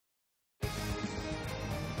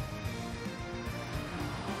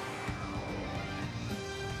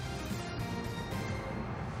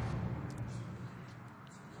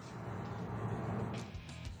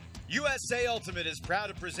USA Ultimate is proud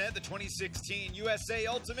to present the 2016 USA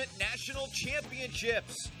Ultimate National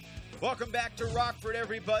Championships. Welcome back to Rockford,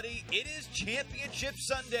 everybody. It is Championship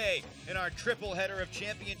Sunday, and our triple header of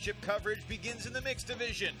championship coverage begins in the mixed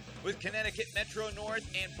division with Connecticut Metro North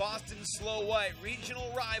and Boston Slow White, regional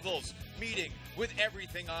rivals, meeting with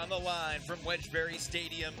everything on the line from Wedgebury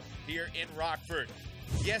Stadium here in Rockford.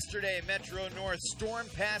 Yesterday, Metro North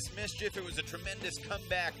stormed past mischief. It was a tremendous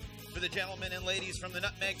comeback for the gentlemen and ladies from the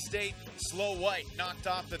Nutmeg State. Slow White knocked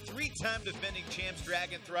off the three-time defending champs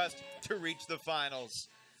Dragon Thrust to reach the finals.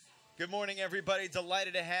 Good morning, everybody.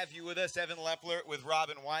 Delighted to have you with us. Evan Lepler with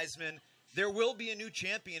Robin Wiseman. There will be a new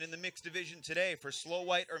champion in the mixed division today. For Slow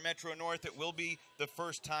White or Metro North, it will be the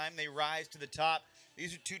first time they rise to the top.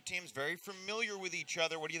 These are two teams very familiar with each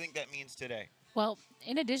other. What do you think that means today? Well,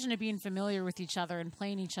 in addition to being familiar with each other and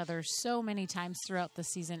playing each other so many times throughout the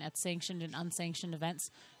season at sanctioned and unsanctioned events,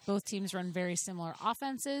 both teams run very similar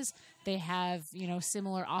offenses. They have,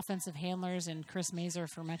 similar offensive handlers in Chris Mazer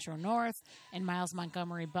for Metro North and Miles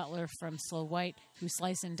Montgomery Butler from Slow White, who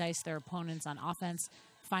slice and dice their opponents on offense,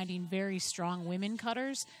 finding very strong women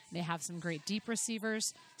cutters. They have some great deep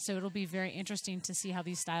receivers, so it'll be very interesting to see how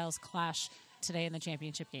these styles clash today in the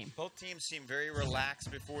championship game. Both teams seem very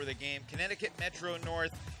relaxed before the game. Connecticut Metro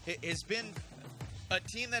North has been a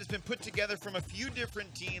team that has been put together from a few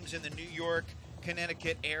different teams in the New York,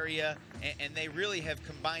 Connecticut area, and they really have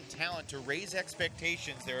combined talent to raise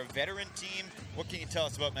expectations. They're a veteran team. What can you tell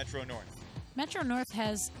us about Metro North? Metro North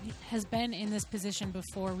has been in this position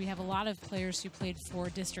before. We have a lot of players who played for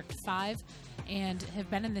District 5 and have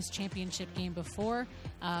been in this championship game before.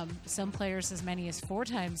 Some players as many as 4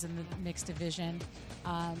 times in the mixed division.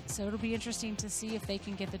 So it'll be interesting to see if they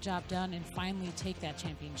can get the job done and finally take that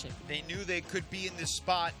championship. They knew they could be in this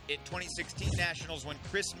spot at 2016 Nationals when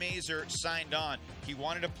Chris Mazer signed on. He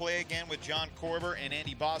wanted to play again with John Korber and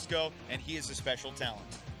Andy Bosco, and he is a special talent.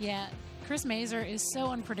 Yeah, Chris Mazer is so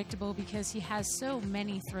unpredictable because he has so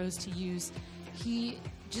many throws to use. He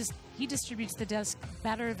distributes the disc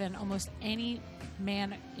better than almost any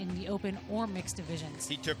man in the open or mixed divisions.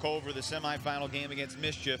 He took over the semifinal game against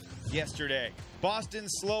Mischief yesterday. Boston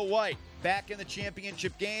Slow White back in the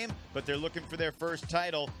championship game, but they're looking for their first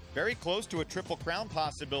title. Very close to a Triple Crown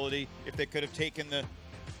possibility if they could have taken the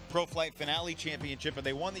Pro Flight Finale Championship, but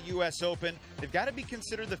they won the U.S. Open. They've got to be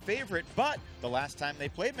considered the favorite, but the last time they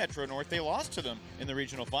played Metro North, they lost to them in the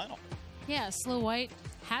regional final. Yeah, Slow White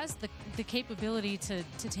has the capability to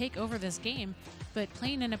take over this game, but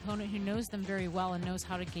playing an opponent who knows them very well and knows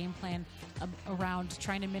how to game plan around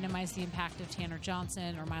trying to minimize the impact of Tanner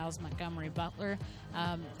Johnson or Miles Montgomery Butler.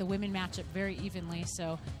 The women match up very evenly,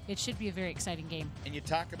 so it should be a very exciting game. And you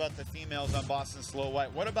talk about the females on Boston Slow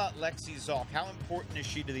White. What about Lexi Zalk? How important is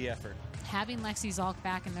she to the effort? Having Lexi Zalk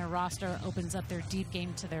back in their roster opens up their deep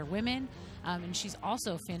game to their women, and she's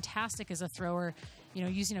also fantastic as a thrower,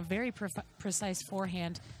 using a very precise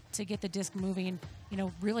forehand to get the disc moving,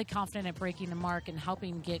 really confident at breaking the mark and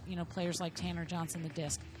helping get, players like Tanner Johnson the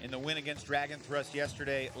disc. In the win against Dragon Thrust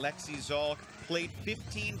yesterday, Lexi Zalk played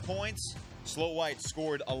 15 points. Slow White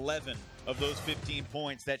scored 11 of those 15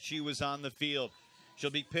 points that she was on the field. She'll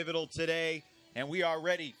be pivotal today, and we are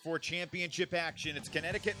ready for championship action. It's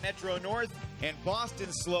Connecticut Metro North and Boston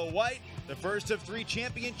Slow White. The first of 3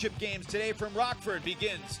 championship games today from Rockford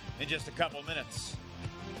begins in just a couple minutes.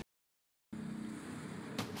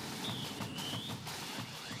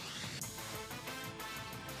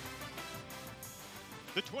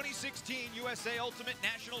 The 2016 USA Ultimate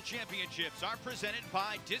National Championships are presented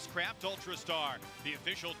by Discraft Ultrastar, the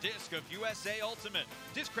official disc of USA Ultimate.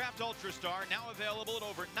 Discraft Ultrastar now available at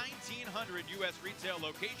over 1,900 U.S. retail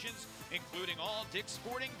locations, including all Dick's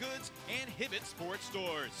Sporting Goods and Hibbett Sports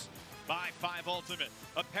stores. By 5 Ultimate,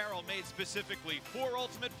 apparel made specifically for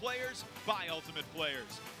Ultimate players by Ultimate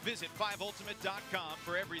players. Visit 5ultimate.com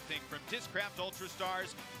for everything from Discraft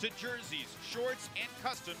Ultrastars to jerseys, shorts, and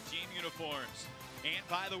custom team uniforms. And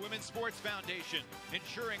by the Women's Sports Foundation,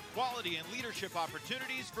 ensuring quality and leadership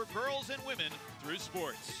opportunities for girls and women through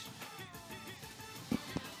sports.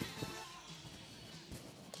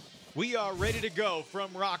 We are ready to go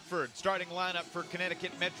from Rockford. Starting lineup for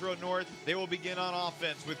Connecticut Metro North. They will begin on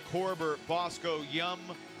offense with Korber, Bosco, Yum,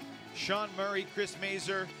 Sean Murray, Chris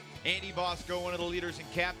Mazer, Andy Bosco, one of the leaders and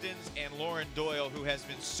captains, and Lauren Doyle, who has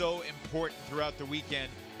been so important throughout the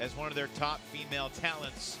weekend as one of their top female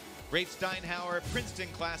talents. Rafe Steinhauer, Princeton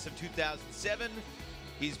class of 2007.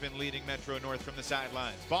 He's been leading Metro North from the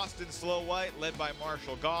sidelines. Boston Slow White, led by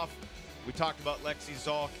Marshall Goff. We talked about Lexi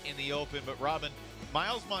Zalk in the open, but Robin,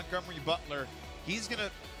 Miles Montgomery Butler, he's going to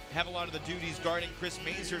have a lot of the duties guarding Chris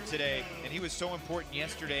Mazer today, and he was so important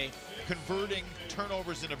yesterday, converting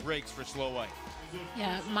turnovers into breaks for Slow White.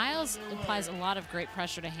 Yeah, Miles applies a lot of great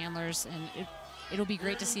pressure to handlers, and it'll be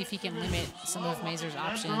great to see if he can limit some of Mazer's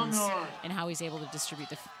options and how he's able to distribute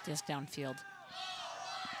the disc downfield.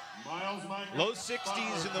 Low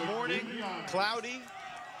 60s in the morning, cloudy,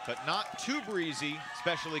 but not too breezy,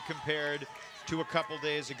 especially compared to a couple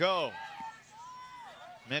days ago.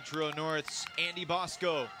 Metro North's Andy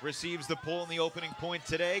Bosco receives the pull in the opening point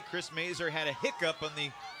today. Chris Mazer had a hiccup on the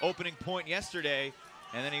opening point yesterday,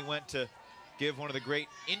 and then he went to give one of the great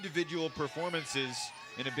individual performances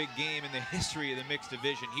in a big game in the history of the mixed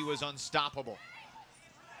division. He was unstoppable.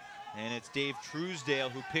 And it's Dave Truesdale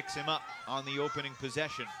who picks him up on the opening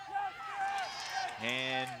possession.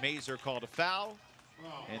 And Mazer called a foul,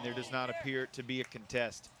 and there does not appear to be a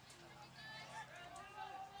contest.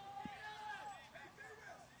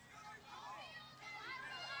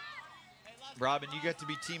 Robin, you got to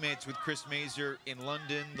be teammates with Chris Mazer in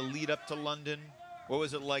London, the lead up to London. What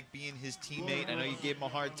was it like being his teammate? I know you gave him a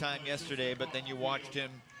hard time yesterday, but then you watched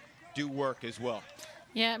him do work as well.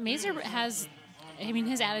 Yeah, Mazer has, I mean,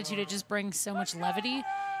 his attitude, it just brings so much levity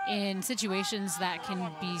in situations that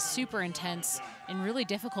can be super intense and really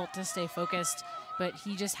difficult to stay focused, but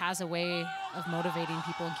he just has a way of motivating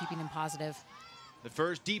people and keeping them positive. The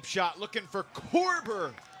first deep shot looking for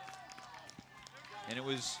Korber. And it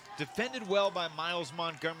was defended well by Miles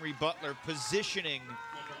Montgomery Butler. Positioning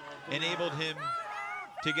enabled him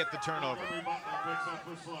to get the turnover.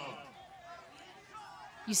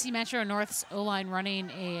 You see Metro North's O-line running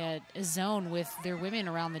a zone with their women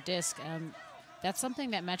around the disc. That's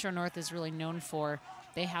something that Metro North is really known for.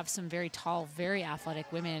 They have some very tall, very athletic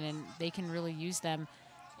women, and they can really use them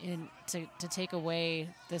to take away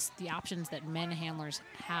the options that men handlers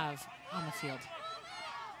have on the field.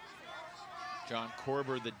 John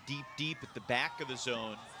Korber, the deep at the back of the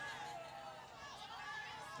zone.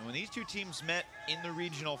 And when these two teams met in the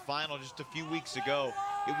regional final just a few weeks ago,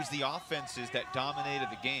 it was the offenses that dominated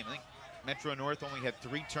the game. I think Metro North only had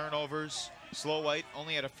 3 turnovers. Slow White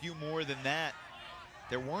only had a few more than that.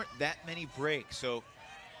 There weren't that many breaks, so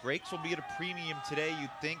breaks will be at a premium today,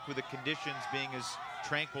 you'd think, with the conditions being as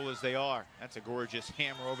tranquil as they are. That's a gorgeous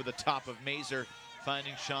hammer over the top of Mazer,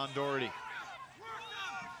 finding Sean Doherty.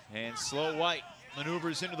 And Slow White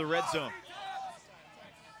maneuvers into the red zone.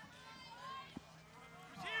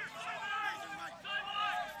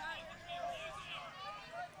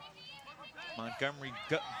 Montgomery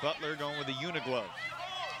Butler going with a uniglove.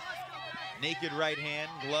 Naked right hand,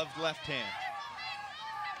 gloved left hand.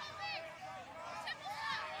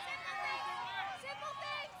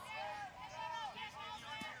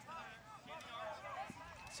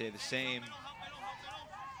 Say the same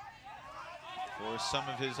for some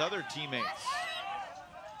of his other teammates.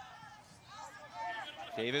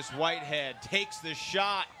 Davis Whitehead takes the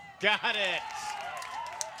shot, got it.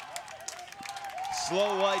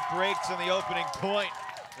 Slow White breaks on the opening point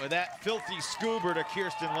with that filthy scoober to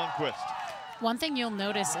Kirsten Lundquist. One thing you'll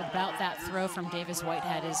notice about that throw from Davis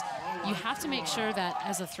Whitehead is you have to make sure that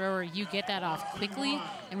as a thrower you get that off quickly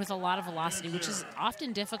and with a lot of velocity, which is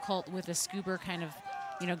often difficult with a scoober kind of,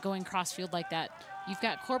 going cross field like that. You've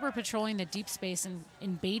got Korber patrolling the deep space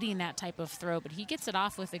and baiting that type of throw, but he gets it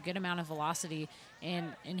off with a good amount of velocity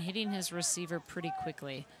and hitting his receiver pretty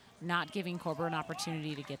quickly, not giving Korber an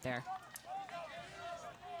opportunity to get there.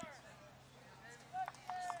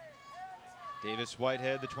 Davis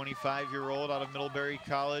Whitehead, the 25-year-old out of Middlebury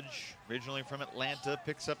College, originally from Atlanta,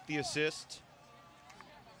 picks up the assist.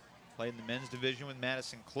 Played in the men's division with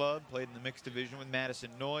Madison Club, played in the mixed division with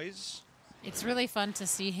Madison Noise. It's really fun to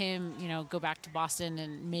see him, go back to Boston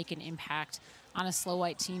and make an impact on a Slow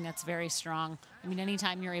White team that's very strong. I mean,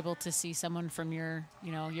 anytime you're able to see someone from your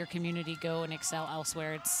community go and excel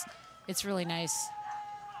elsewhere, it's really nice.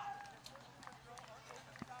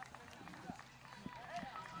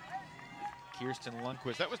 Kirsten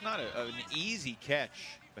Lundquist, that was not an easy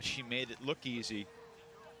catch, but she made it look easy.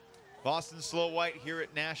 Boston Slow White here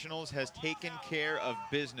at Nationals has taken care of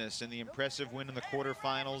business in the impressive win in the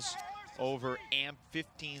quarterfinals over AMP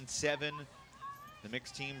 15-7. The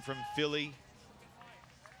mixed team from Philly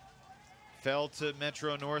fell to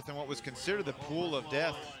Metro North in what was considered the pool of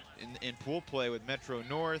death in pool play with Metro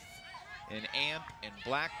North and AMP and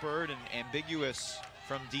Blackbird and Ambiguous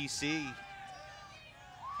from DC.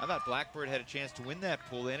 I thought Blackbird had a chance to win that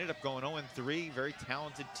pool. They ended up going 0-3, very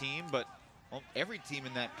talented team, but every team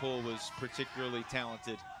in that pool was particularly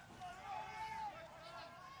talented.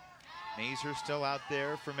 Mazer still out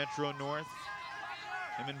there for Metro North.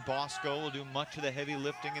 Him and Bosco will do much of the heavy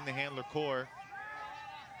lifting in the handler core.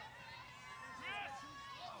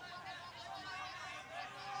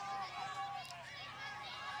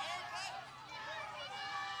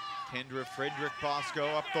 Kendra Frederick Bosco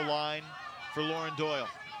up the line for Lauren Doyle.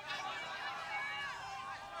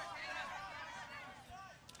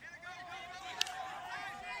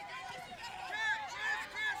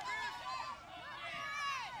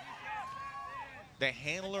 The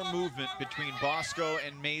handler movement between Bosco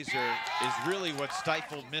and Mazer is really what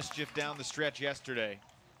stifled mischief down the stretch yesterday.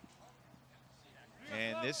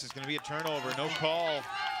 And this is going to be a turnover, no call.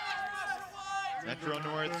 Metro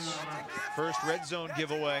North's first red zone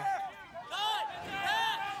giveaway.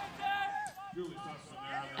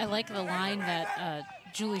 I like the line that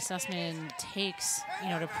Julie Sussman takes,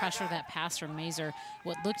 to pressure that pass from Mazer.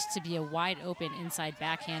 What looked to be a wide open inside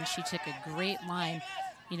backhand, she took a great line,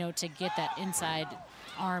 to get that inside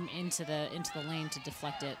arm into the lane to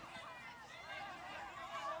deflect it.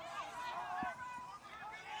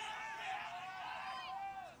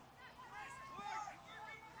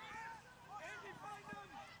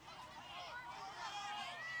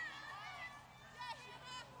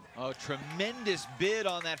 Oh, tremendous bid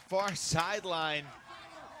on that far sideline.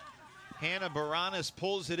 Hannah Baranas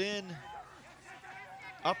pulls it in.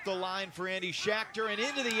 Up the line for Andy Schachter and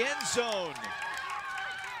into the end zone.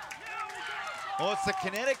 Well, it's the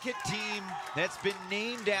Connecticut team that's been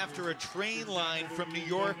named after a train line from New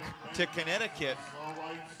York to Connecticut.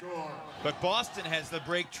 But Boston has the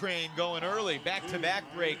break train going early, back-to-back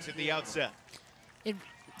breaks at the outset. It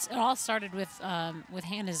all started with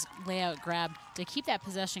Hannah's layout grab to keep that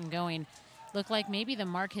possession going. Looked like maybe the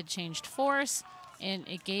mark had changed force, and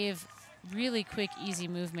it gave really quick, easy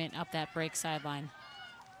movement up that break sideline.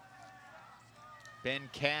 Ben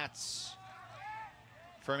Katz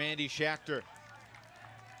from Andy Schachter.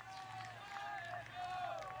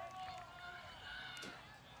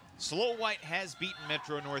 Slow White has beaten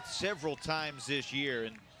Metro North several times this year,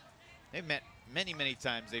 and they've met many, many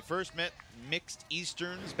times. They first met mixed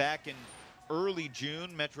Easterns back in early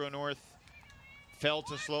June. Metro North fell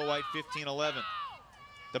to Slow White 15-11.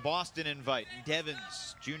 The Boston invite in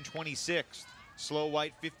Devens, June 26th. Slow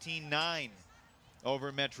White 15-9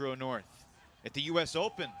 over Metro North. At the U.S.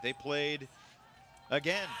 Open, they played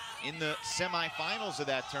again in the semifinals of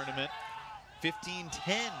that tournament.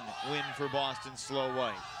 15-10 win for Boston Slow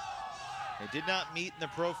White. They did not meet in the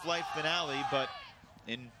Pro Flight finale, but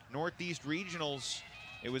in Northeast Regionals,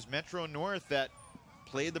 it was Metro North that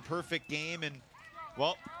played the perfect game, and,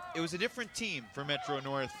 well, it was a different team for Metro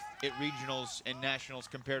North at Regionals and Nationals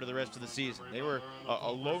compared to the rest of the season. They were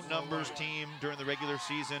a low numbers team during the regular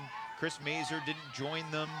season. Chris Mazer didn't join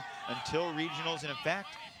them until Regionals, and in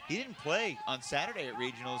fact, he didn't play on Saturday at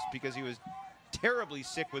Regionals because he was terribly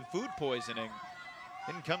sick with food poisoning.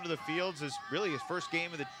 Didn't come to the fields, as really his first game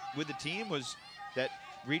with the team was that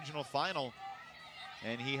regional final,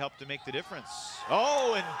 and he helped to make the difference.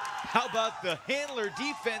 Oh, and how about the handler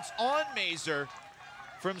defense on Mazer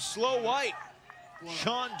from Slow White?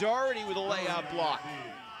 Sean Doherty with a layout block.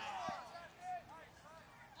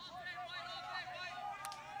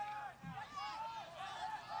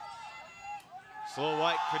 Slow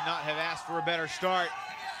White could not have asked for a better start.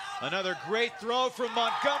 Another great throw from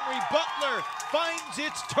Montgomery Butler finds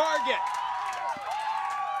its target.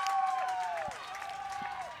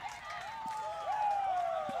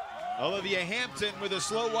 Olivia Hampton with a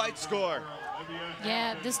Slow White score.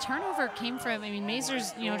 Yeah, this turnover came from,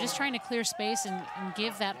 Mazer's, just trying to clear space and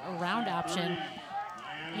give that around option.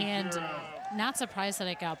 And not surprised that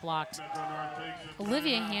it got blocked.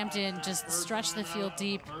 Olivia Hampton just stretched the field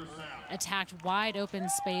deep, attacked wide open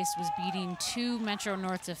space, was beating two Metro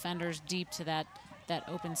North defenders deep to that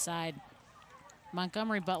open side.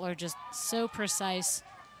 Montgomery Butler just so precise,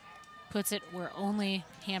 puts it where only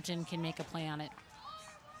Hampton can make a play on it.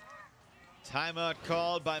 Timeout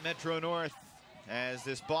called by Metro North as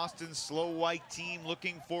this Boston Slow White team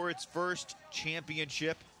looking for its first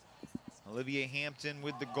championship. Olivia Hampton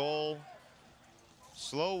with the goal.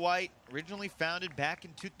 Slow White, originally founded back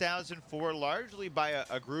in 2004, largely by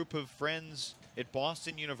a group of friends at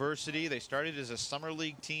Boston University. They started as a summer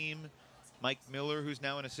league team. Mike Miller, who's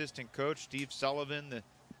now an assistant coach. Steve Sullivan, the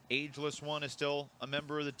ageless one, is still a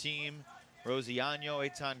member of the team. Rosie Agno,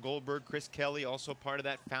 Eitan Goldberg, Chris Kelly, also part of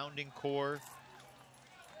that founding core.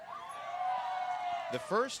 The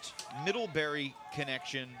first Middlebury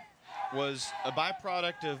connection was a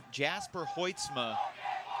byproduct of Jasper Hoytsma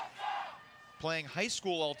playing high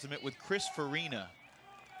school ultimate with Chris Farina.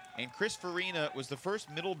 And Chris Farina was the first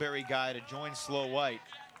Middlebury guy to join Slow White.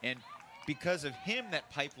 And because of him, that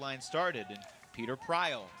pipeline started. And Peter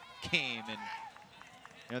Pryal came,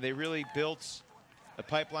 and they really built a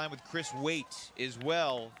pipeline with Chris Waite as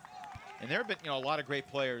well. And there have been a lot of great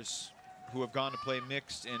players who have gone to play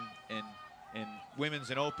mixed and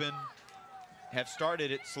women's and open. have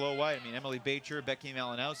started at Slow White. I mean, Emily Bacher, Becky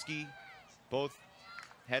Malinowski, both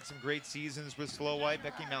had some great seasons with Slow White.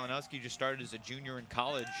 Becky Malinowski just started as a junior in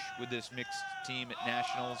college with this mixed team at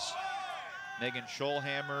Nationals. Megan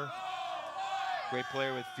Scholhammer, great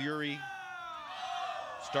player with Fury,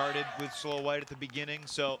 started with Slow White at the beginning.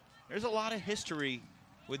 So there's a lot of history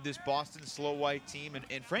with this Boston Slow White team,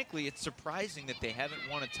 and frankly, it's surprising that they haven't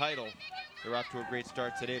won a title. They're off to a great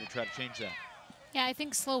start today to try to change that. Yeah, I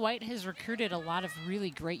think Slow White has recruited a lot of really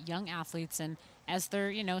great young athletes, and as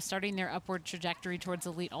they're, starting their upward trajectory towards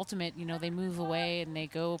Elite Ultimate, they move away and they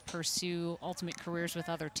go pursue Ultimate careers with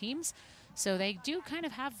other teams. So they do kind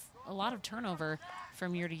of have a lot of turnover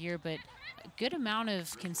from year to year, but a good amount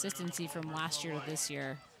of consistency from last year to this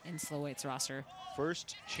year in Slow White's roster.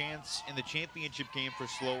 First chance in the championship game for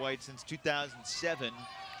Slow White since 2007,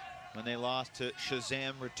 when they lost to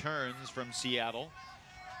Shazam Returns from Seattle.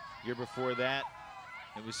 Year before that,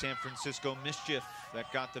 it was San Francisco Mischief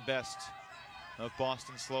that got the best of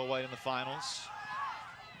Boston Slow White in the finals.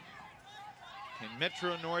 Can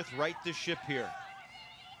Metro North right the ship here?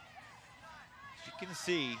 As you can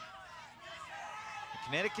see, the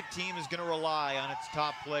Connecticut team is going to rely on its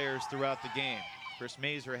top players throughout the game. Chris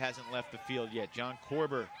Mazer hasn't left the field yet. John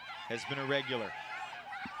Korber has been a regular.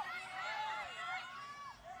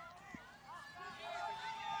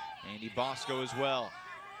 Andy Bosco as well.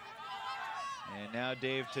 And now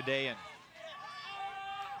Dave Tadayan.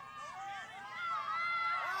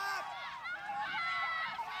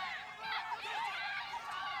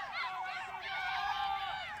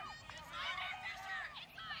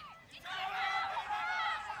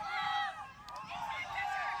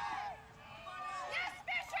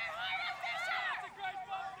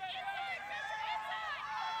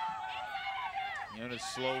 Notice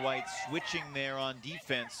Slow White switching there on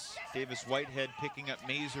defense. Davis Whitehead picking up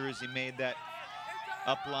Mazer as he made that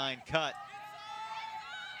upline cut.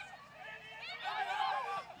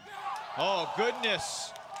 Oh,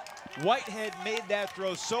 goodness. Whitehead made that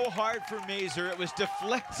throw so hard for Mazer, it was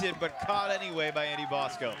deflected, but caught anyway by Andy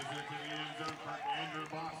Bosco.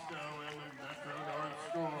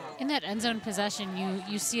 In that end zone possession,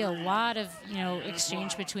 you see a lot of,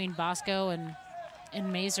 exchange between Bosco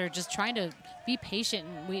and Mazer, just trying to be patient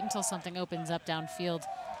and wait until something opens up downfield.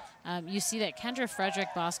 You see that Kendra Frederick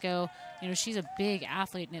Bosco, she's a big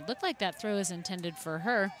athlete, and it looked like that throw is intended for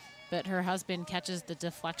her, but her husband catches the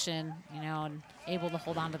deflection, and able to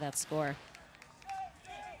hold on to that score.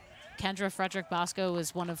 Kendra Frederick Bosco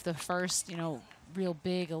was one of the first, real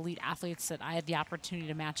big elite athletes that I had the opportunity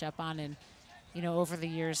to match up on, and, over the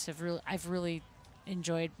years I've really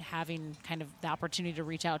enjoyed having kind of the opportunity to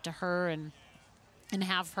reach out to her and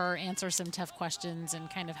have her answer some tough questions and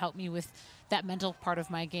kind of help me with that mental part of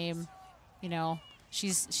my game.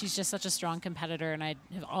 She's just such a strong competitor, and I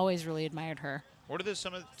have always really admired her. What are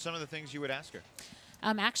some of the things you would ask her?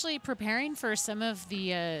 Actually preparing for some of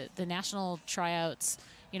the national tryouts.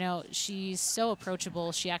 She's so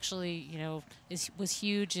approachable. She actually, was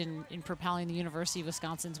huge in propelling the University of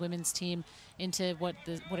Wisconsin's women's team into what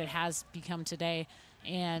it has become today,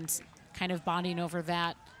 and kind of bonding over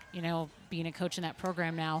that. Being a coach in that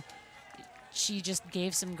program now, she just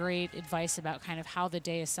gave some great advice about kind of how the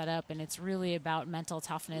day is set up, and it's really about mental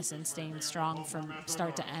toughness and staying strong from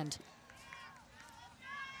start to end.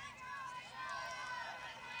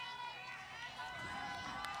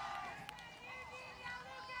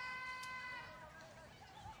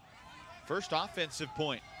 First offensive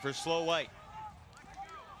point for Slow White.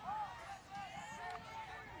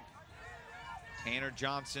 Tanner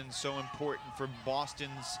Johnson, so important for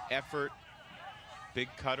Boston's effort. Big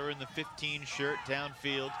cutter in the 15 shirt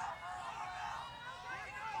downfield.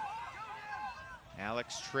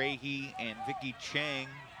 Alex Trahey and Vicky Chang,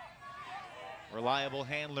 reliable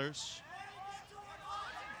handlers.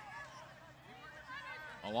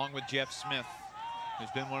 Along with Jeff Smith,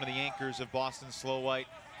 who's been one of the anchors of Boston Slow White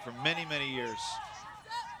for many, many years.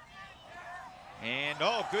 And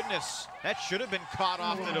oh goodness, that should have been caught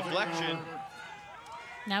off the deflection.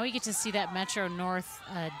 Now we get to see that Metro North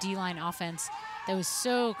D-line offense that was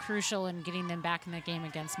so crucial in getting them back in the game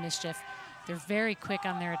against Mischief. They're very quick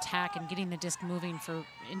on their attack and getting the disc moving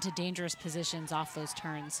into dangerous positions off those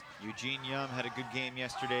turns. Eugene Yum had a good game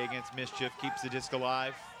yesterday against Mischief, keeps the disc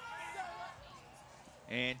alive.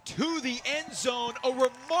 And to the end zone, a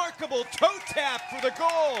remarkable toe tap for the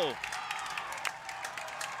goal.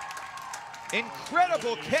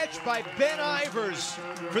 Incredible catch by Ben Ivers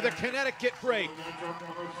for the Connecticut break.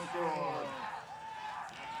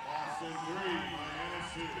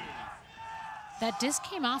 That disc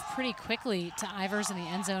came off pretty quickly to Ivers in the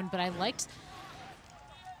end zone, but I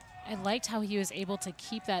I liked how he was able to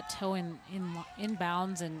keep that toe in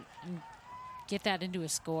bounds and get that into a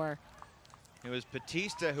score. It was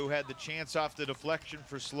Batista who had the chance off the deflection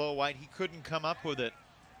for Slow White. He couldn't come up with it.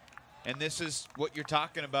 And this is what you're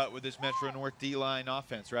talking about with this Metro North D-line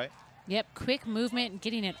offense, right? Yep, quick movement and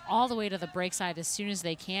getting it all the way to the break side as soon as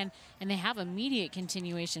they can. And they have immediate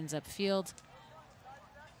continuations upfield.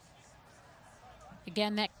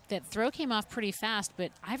 Again, that throw came off pretty fast,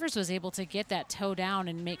 but Ivers was able to get that toe down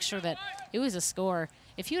and make sure that it was a score.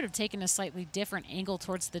 If he would have taken a slightly different angle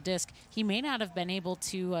towards the disc, he may not have been able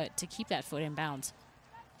to keep that foot in bounds.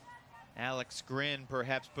 Alex Grin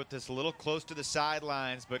perhaps put this a little close to the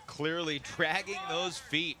sidelines, but clearly dragging those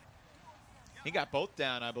feet. He got both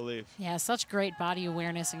down, I believe. Yeah, such great body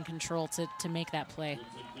awareness and control to make that play.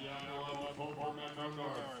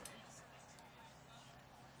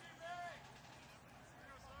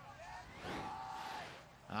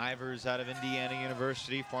 Ivers out of Indiana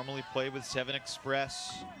University, formerly played with 7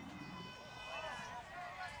 Express.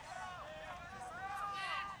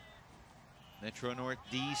 Metro North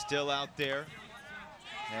D still out there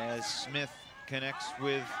as Smith connects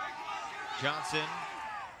with Johnson.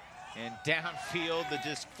 And downfield, the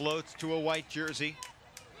disc floats to a white jersey.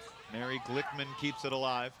 Mary Glickman keeps it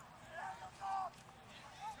alive.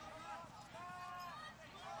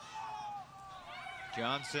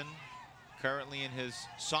 Johnson currently in his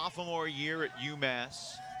sophomore year at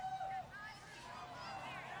UMass.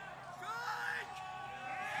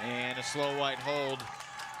 And a Slow White hold.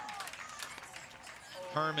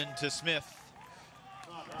 Herman to Smith.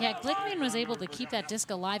 Yeah, Glickman was able to keep that disc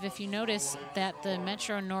alive. If you notice that the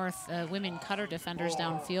Metro North women cutter defenders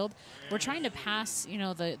downfield were trying to pass, you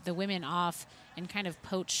know, the women off and kind of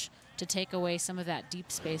poach to take away some of that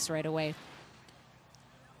deep space right away.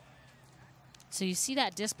 So you see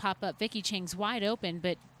that disc pop up. Vicky Chang's wide open,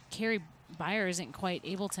 but Carrie Beyer isn't quite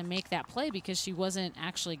able to make that play because she wasn't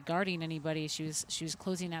actually guarding anybody. She was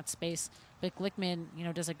closing that space. But Glickman, you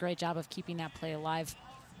know, does a great job of keeping that play alive.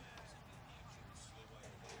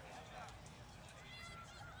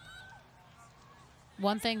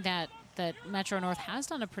 One thing that Metro North has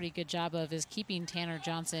done a pretty good job of is keeping Tanner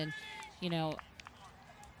Johnson, you know,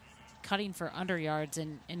 cutting for under yards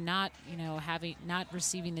and not, you know, not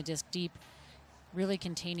receiving the disc deep, really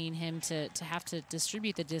containing him to have to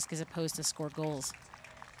distribute the disc as opposed to score goals.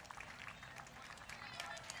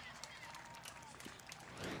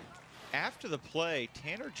 After the play,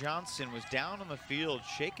 Tanner Johnson was down on the field,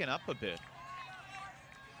 shaken up a bit.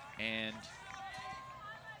 And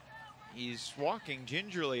he's walking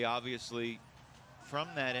gingerly, obviously, from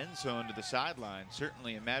that end zone to the sideline.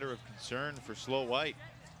 Certainly a matter of concern for Slow White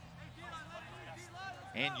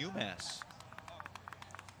and UMass.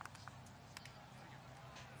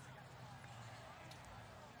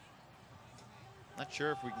 Not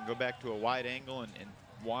sure if we can go back to a wide angle and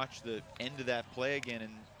watch the end of that play again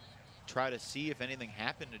and try to see if anything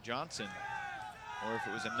happened to Johnson or if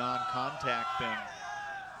it was a non-contact thing.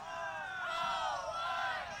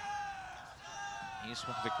 He's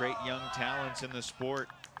one of the great young talents in the sport.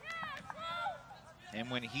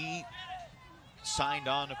 And when he signed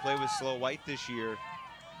on to play with Slow White this year,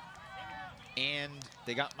 and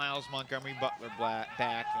they got Miles Montgomery Butler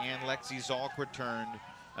back and Lexi Zalk returned,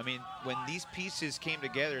 I mean, when these pieces came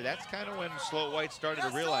together, that's kind of when Slow White started to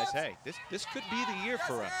realize, hey, this could be the year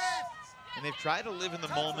for us. And they've tried to live in the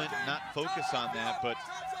moment and not focus on that, but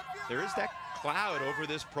there is that cloud over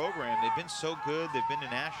this program. They've been so good. They've been to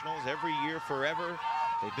nationals every year forever.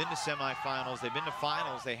 They've been to semifinals. They've been to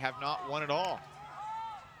finals. They have not won it all.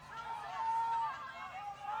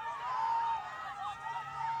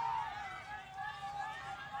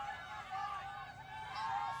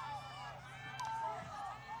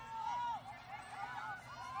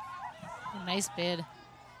 Nice bid.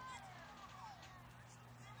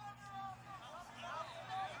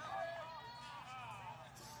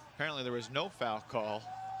 Apparently there was no foul call,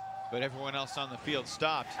 but everyone else on the field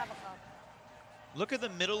stopped. Look at the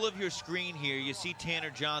middle of your screen here. You see Tanner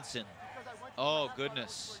Johnson. Oh,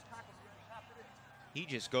 goodness. He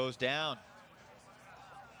just goes down.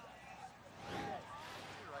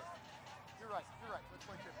 You're right. Let's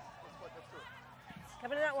do it.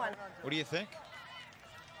 Coming to that one. What do you think?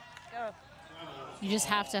 Go. You just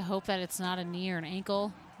have to hope that it's not a knee or an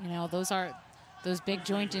ankle. You know, those big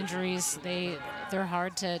joint injuries, they're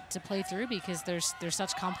hard to play through because there's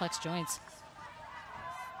such complex joints.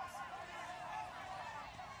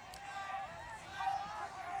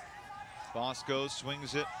 Bosco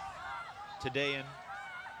swings it to Dayan.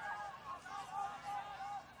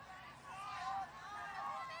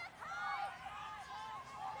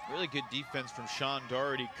 Really good defense from Sean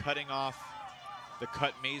Doherty, cutting off the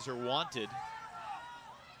cut Mazur wanted.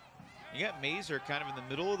 You got Mazur kind of in the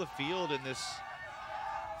middle of the field in this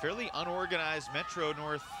fairly unorganized Metro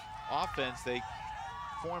North offense. They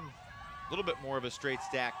form a little bit more of a straight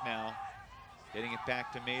stack now. Getting it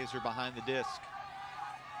back to Mazur behind the disc.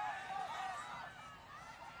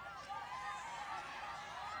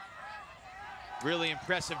 Really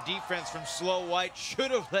impressive defense from Slow White.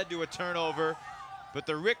 Should have led to a turnover, but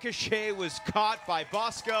the ricochet was caught by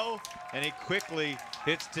Bosco, and he quickly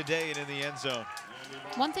hits Today in the end zone.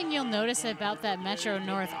 One thing you'll notice about that Metro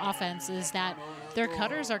North offense is that their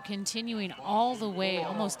cutters are continuing all the way,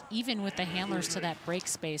 almost even with the handlers to that break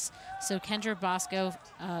space. So Kendra Bosco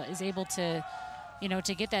is able to,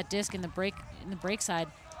 to get that disc in the break side,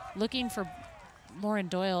 looking for Lauren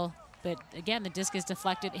Doyle. But again, the disc is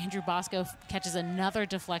deflected. Andrew Bosco catches another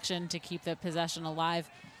deflection to keep the possession alive.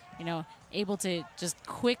 Able to just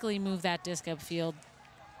quickly move that disc upfield.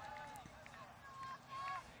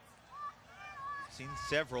 Seen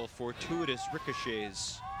several fortuitous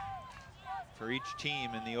ricochets for each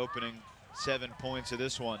team in the opening 7 points of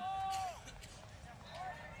this one.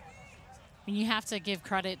 And you have to give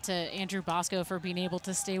credit to Andrew Bosco for being able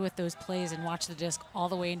to stay with those plays and watch the disc all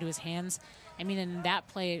the way into his hands. I mean, in that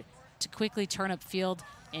play, to quickly turn up field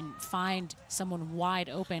and find someone wide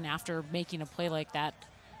open after making a play like that,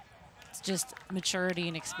 it's just maturity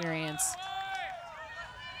and experience.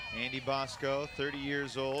 Andy Bosco, 30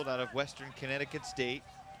 years old, out of Western Connecticut State.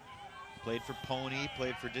 Played for Pony,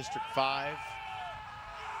 played for District 5.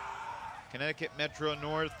 Connecticut Metro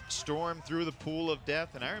North stormed through the pool of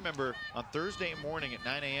death, and I remember on Thursday morning at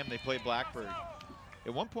 9 a.m. they played Blackbird.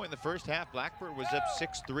 At one point in the first half, Blackbird was up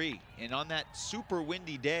 6-3, and on that super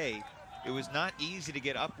windy day, it was not easy to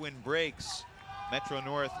get upwind breaks. Metro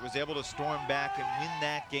North was able to storm back and win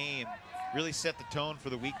that game, really set the tone for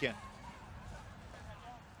the weekend.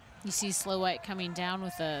 You see Slow White coming down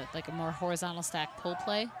with a more horizontal stack pull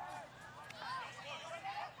play.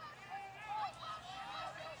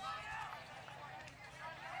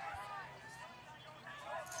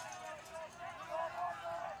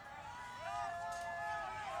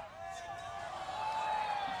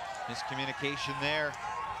 Miscommunication there.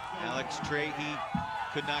 Alex Trahey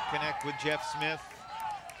could not connect with Jeff Smith.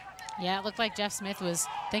 Yeah, it looked like Jeff Smith was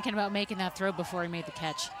thinking about making that throw before he made the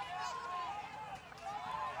catch.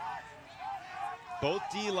 Both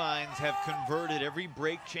D-lines have converted every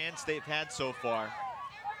break chance they've had so far.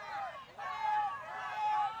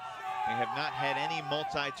 They have not had any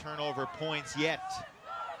multi-turnover points yet.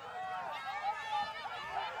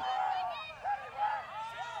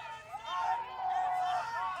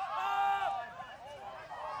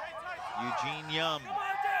 Eugene Yum.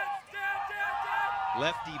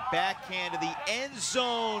 Lefty backhand to the end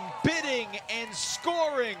zone, bidding and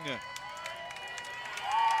scoring.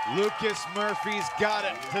 Lucas Murphy's got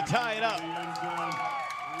it to tie it up.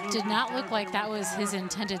 Did not look like that was his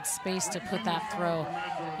intended space to put that throw,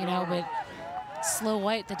 but Slow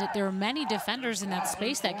White, there were many defenders in that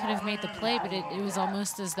space that could have made the play, but it was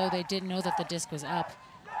almost as though they didn't know that the disc was up.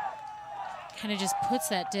 Kind of just puts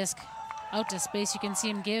that disc out to space. You can see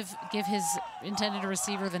him give his intended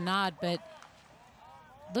receiver the nod, but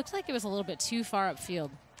looked like it was a little bit too far upfield.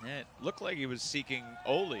 Yeah, it looked like he was seeking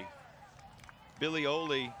Ole. Billy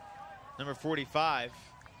Ole, number 45,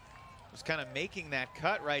 was kind of making that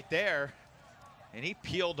cut right there, and he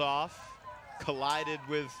peeled off, collided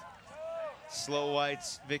with Slow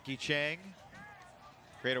White's Vicky Chang.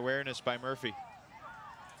 Great awareness by Murphy.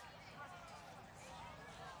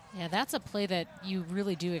 Yeah, that's a play that you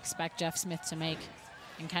really do expect Jeff Smith to make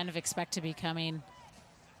and kind of expect to be coming.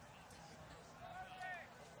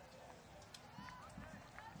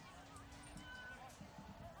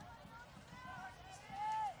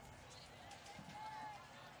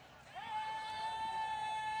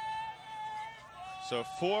 So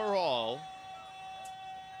 4 all.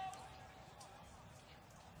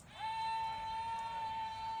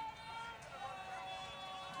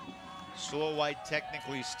 Slow White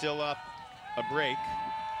technically still up a break.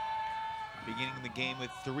 Beginning the game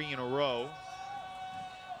with 3 in a row.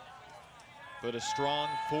 But a strong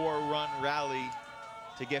 4-run rally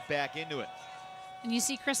to get back into it. And you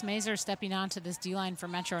see Chris Mazur stepping onto this D-line for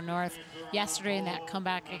Metro North. Yesterday in that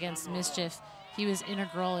comeback against Mischief, he was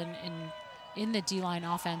integral in the D-line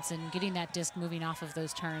offense and getting that disc moving off of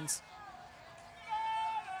those turns.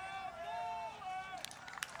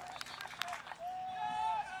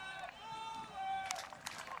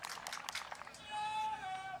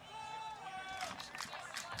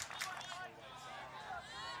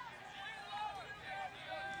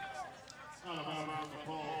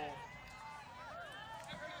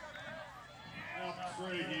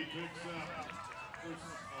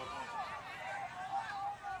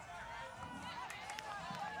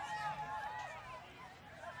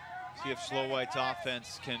 See if Slow White's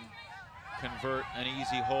offense can convert an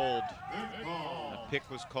easy hold. A pick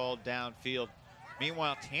was called downfield.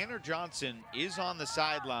 Meanwhile, Tanner Johnson is on the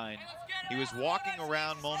sideline. He was walking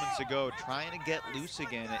around moments ago trying to get loose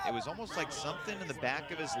again. It was almost like something in the back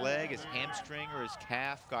of his leg, his hamstring or his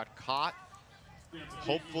calf got caught.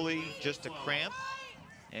 Hopefully just a cramp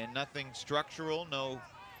and nothing structural, no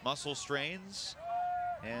muscle strains.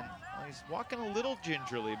 And well, he's walking a little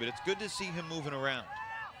gingerly, but it's good to see him moving around.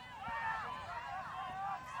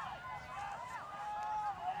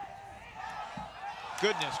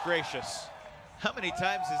 Goodness gracious. How many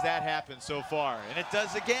times has that happened so far? And it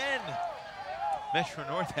does again. Metro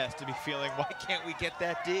North has to be feeling, why can't we get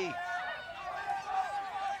that D?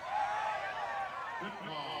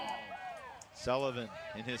 Sullivan,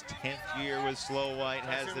 in his 10th year with Slow White,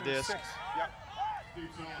 has the disc. Yep.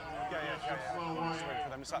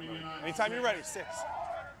 Anytime you're ready, 6.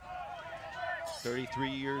 33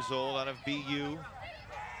 years old out of BU.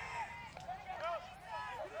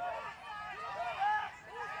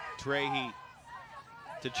 Trehe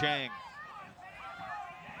to Chang.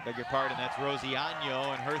 Beg your pardon, that's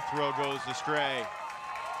Rosiano, and her throw goes astray.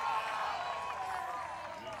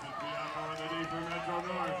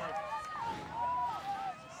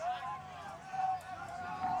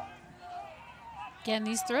 Again,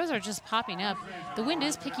 these throws are just popping up. The wind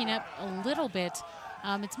is picking up a little bit.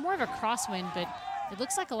 It's more of a crosswind, but it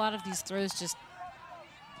looks like a lot of these throws just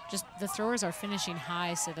the throwers are finishing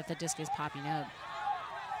high so that the disc is popping up.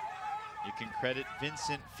 You can credit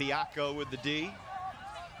Vincent Fiacco with the D.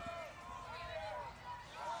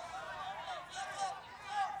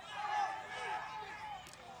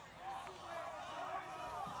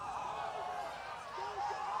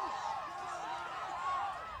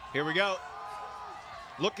 Here we go.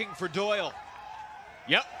 Looking for Doyle.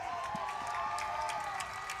 Yep.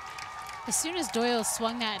 As soon as Doyle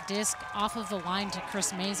swung that disc off of the line to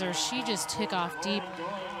Chris Mazer, she just took off deep.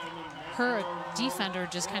 Her defender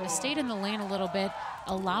just kind of stayed in the lane a little bit,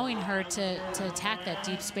 allowing her to attack that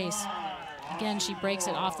deep space. Again, she breaks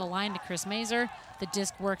it off the line to Chris Mazer. The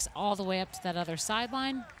disc works all the way up to that other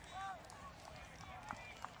sideline.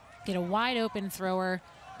 Get a wide open thrower,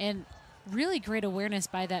 and really great awareness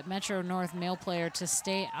by that Metro North male player to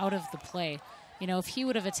stay out of the play. You know, if he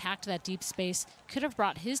would have attacked that deep space, could have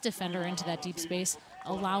brought his defender into that deep space,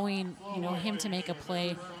 allowing, you know, him to make a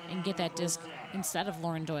play and get that disc instead of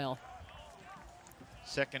Lauren Doyle.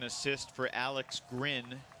 Second assist for Alex Grin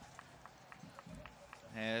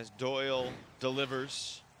as Doyle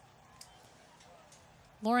delivers.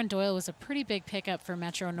 Lauren Doyle was a pretty big pickup for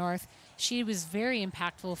Metro North. She was very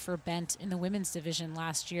impactful for Bent in the women's division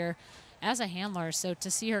last year as a handler. So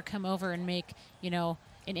to see her come over and make, you know,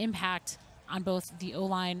 an impact on both the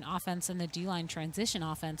O-line offense and the D-line transition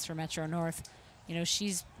offense for Metro North, you know,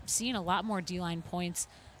 she's seen a lot more D-line points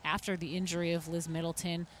after the injury of Liz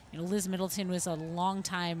Middleton. You know, Liz Middleton was a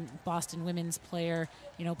longtime Boston women's player,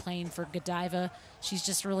 you know, playing for Godiva. She's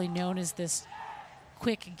just really known as this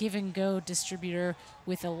quick give and go distributor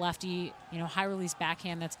with a lefty, you know, high release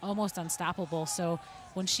backhand that's almost unstoppable. So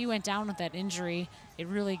when she went down with that injury, it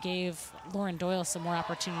really gave Lauren Doyle some more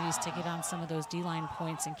opportunities to get on some of those D-line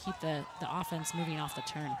points and keep the offense moving off the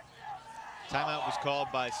turn. Timeout was called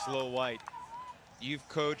by Slow White. You've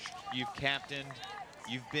coached, you've captained,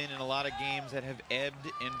 you've been in a lot of games that have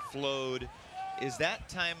ebbed and flowed. Is that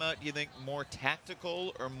timeout, you think, more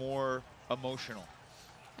tactical or more emotional?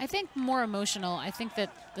 I think more emotional. I think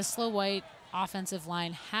that the Slow White offensive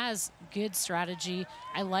line has good strategy.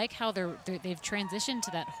 I like how they've transitioned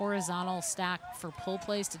to that horizontal stack for pull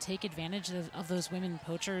plays to take advantage of those women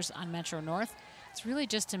poachers on Metro North. It's really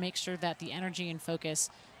just to make sure that the energy and focus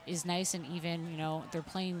is nice and even. You know, they're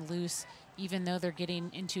playing loose, even though they're getting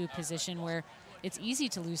into a position where it's easy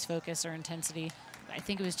to lose focus or intensity. I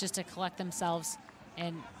think it was just to collect themselves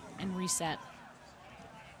and reset.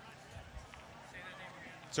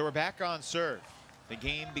 So we're back on serve. The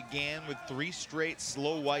game began with 3 straight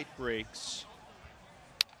Slow White breaks.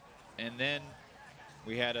 And then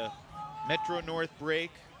we had a Metro North break,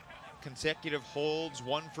 consecutive holds,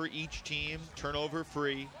 1 for each team, turnover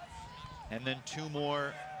free. And then 2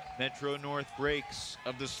 more Metro North breaks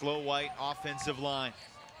of the Slow White offensive line.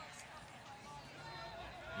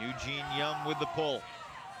 Eugene Yum with the pull.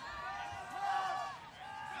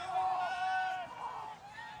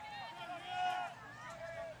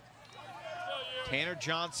 Tanner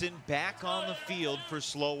Johnson back on the field for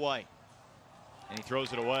Slow White. And he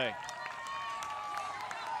throws it away.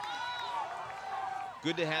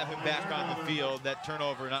 Good to have him back on the field, that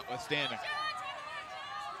turnover notwithstanding.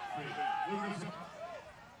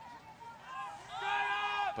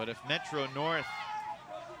 But if Metro North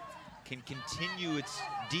can continue its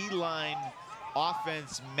D-line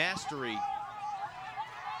offense mastery,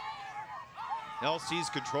 they'll seize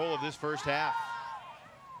control of this first half.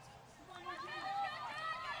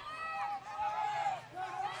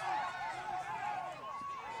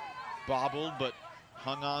 Bobbled, but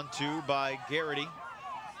hung on to by Garrity.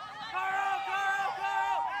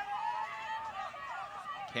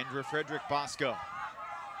 Kendra Frederick Bosco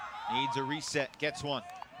needs a reset, gets one.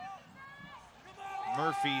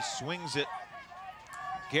 Murphy swings it.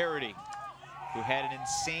 Garrity, who had an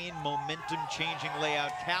insane momentum-changing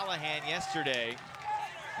layout. Callahan yesterday,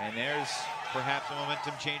 and there's perhaps a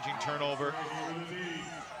momentum-changing turnover.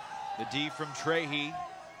 The D from Trehe.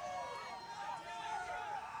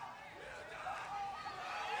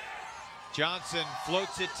 Johnson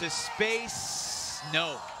floats it to space.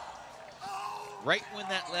 No. Right when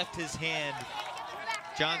that left his hand,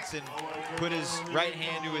 Johnson put his right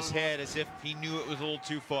hand to his head as if he knew it was a little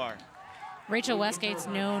too far. Rachel Westgate's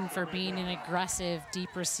known for being an aggressive,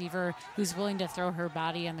 deep receiver who's willing to throw her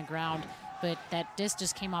body on the ground, but that disc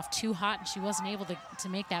just came off too hot and she wasn't able to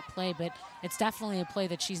make that play, but it's definitely a play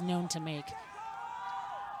that she's known to make.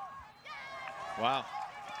 Wow.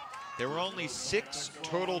 There were only 6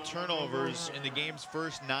 total turnovers in the game's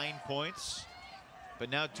first 9 points, but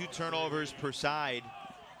now 2 turnovers per side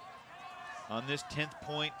on this 10th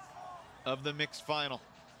point of the mixed final.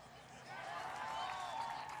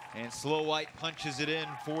 And Slow White punches it in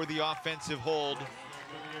for the offensive hold.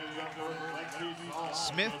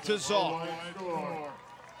 Smith to Zalk.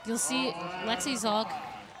 You'll see Lexi Zalk,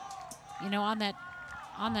 you know, on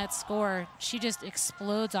that score, she just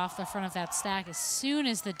explodes off the front of that stack as soon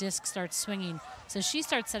as the disc starts swinging. So she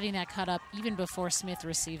starts setting that cut up even before Smith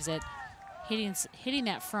receives it, hitting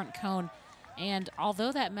that front cone. And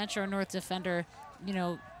although that Metro North defender, you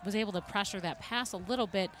know, was able to pressure that pass a little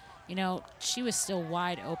bit, you know, she was still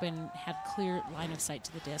wide open, had clear line of sight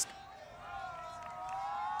to the disc.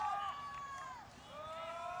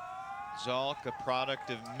 Zalk, a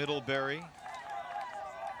product of Middlebury.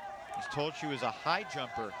 I was told she was a high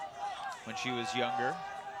jumper when she was younger.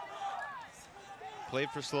 Played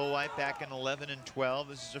for Slow White back in 11 and 12.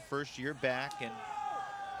 This is her first year back, and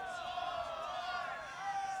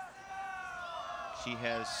she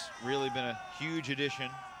has really been a huge addition.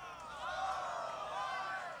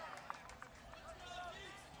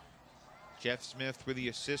 Jeff Smith with the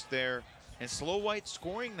assist there, and Slow White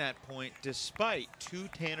scoring that point despite 2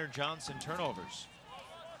 Tanner Johnson turnovers.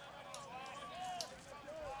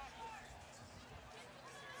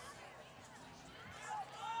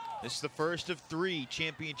 This is the first of 3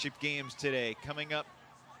 championship games today. Coming up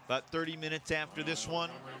about 30 minutes after this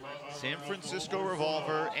one, San Francisco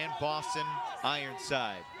Revolver and Boston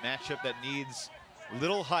Ironside. Matchup that needs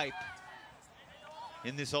little hype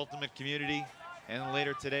in this ultimate community. And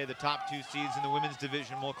later today, the top 2 seeds in the women's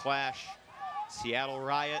division will clash. Seattle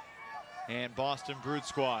Riot and Boston Brood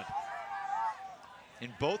Squad.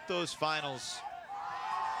 In both those finals,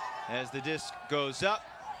 as the disc goes up.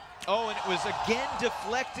 Oh, and it was again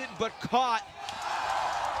deflected, but caught.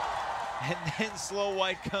 And then Slow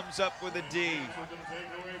White comes up with a D.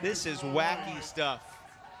 This is wacky stuff.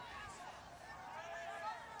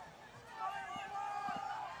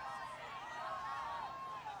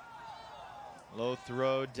 Low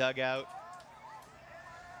throw, dugout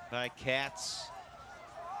by Katz.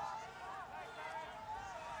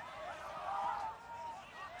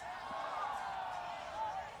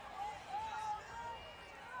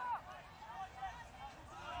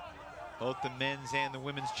 Both the men's and the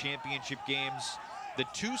women's championship games, the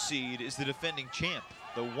 2 seed is the defending champ.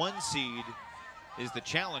 The 1 seed is the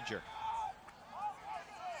challenger.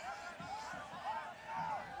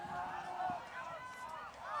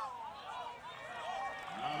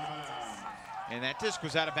 And that disc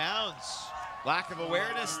was out of bounds. Lack of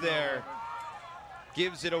awareness there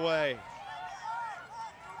gives it away.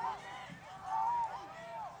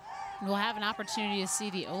 We'll have an opportunity to see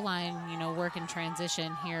the O-line, you know, work in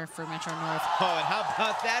transition here for Metro North. Oh, and how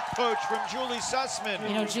about that coach from Julie Sussman?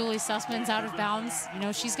 You know, Julie Sussman's out of bounds. You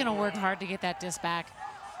know, she's going to work hard to get that disc back.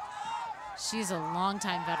 She's a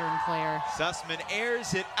longtime veteran player. Sussman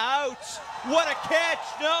airs it out. What a catch!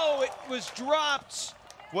 No, it was dropped.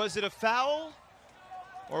 Was it a foul?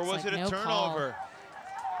 Or was it a turnover?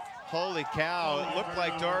 Holy cow, it looked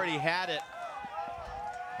like Doherty had it.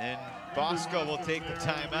 And Bosco will take the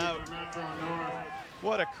timeout.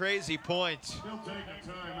 What a crazy point.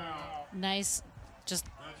 Nice, just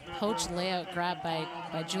poached layout grab by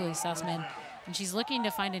Julie Sussman. And she's looking to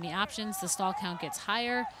find any options. The stall count gets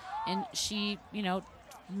higher. And she, you know,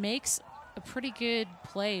 makes a pretty good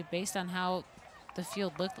play based on how the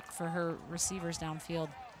field looked for her receivers downfield.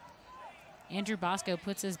 Andrew Bosco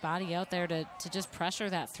puts his body out there to just pressure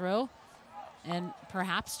that throw, and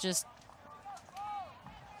perhaps just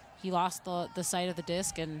he lost the sight of the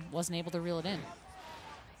disc and wasn't able to reel it in.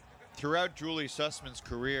 Throughout Julie Sussman's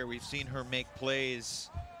career, we've seen her make plays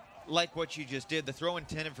like what she just did. The throw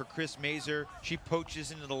intended for Chris Mazer, she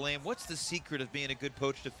poaches into the lane. What's the secret of being a good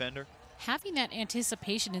poach defender? Having that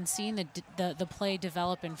anticipation and seeing the play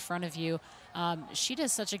develop in front of you. She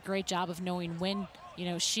does such a great job of knowing when, you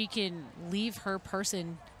know, she can leave her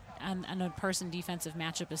person on a person defensive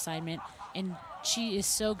matchup assignment, and she is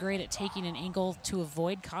so great at taking an angle to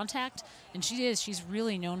avoid contact, and she's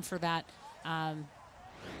really known for that.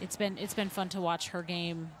 It's been fun to watch her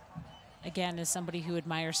game, again, as somebody who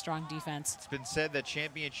admires strong defense. It's been said that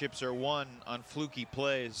championships are won on fluky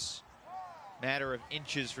plays, matter of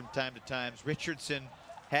inches from time to time. Richardson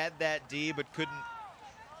had that D but couldn't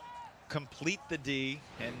complete the D,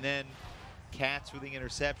 and then Katz with the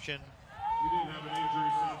interception. You didn't have an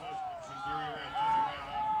injury substitution during that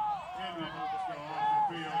timeout. Andy Bosco off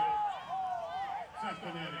the field. Seth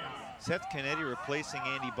Canetti. Seth Canetti replacing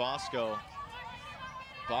Andy Bosco.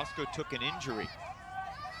 Bosco took an injury.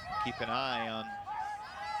 Keep an eye on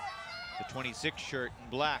the 26 shirt in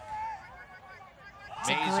black.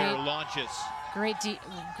 Mazer launches.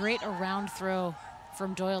 Great around throw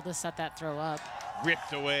from Doyle to set that throw up.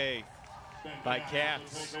 Ripped away by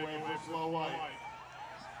Katz.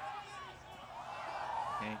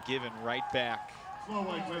 And given right back.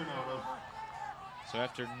 So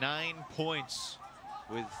after 9 points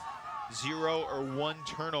with 0 or 1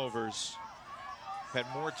 turnovers, had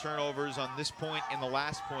more turnovers on this point and the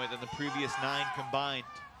last point than the previous 9 combined.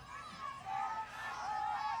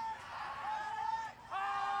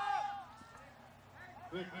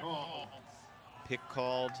 Pick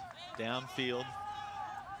called downfield.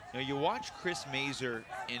 You know, you watch Chris Mazer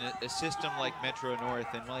in a system like Metro North,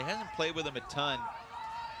 and while he hasn't played with him a ton,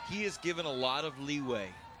 he is given a lot of leeway.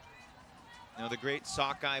 You know, the great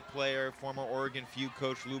sockeye player, former Oregon Few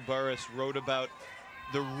coach Lou Burris wrote about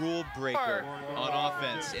the rule breaker on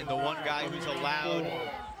offense, and the one guy who's allowed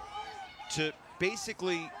to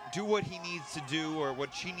basically do what he needs to do or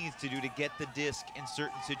what she needs to do to get the disc in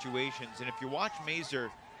certain situations. And if you watch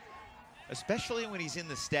Mazer, especially when he's in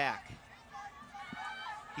the stack,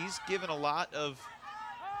 he's given a lot of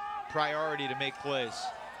priority to make plays.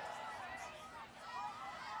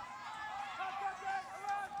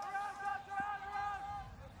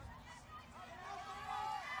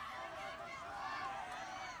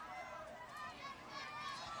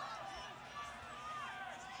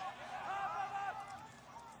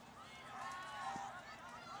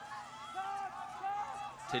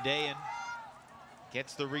 Tadean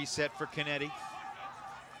gets the reset for Canetti.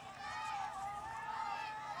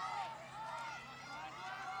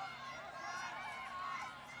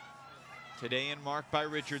 Tadean marked by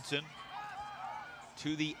Richardson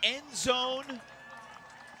to the end zone.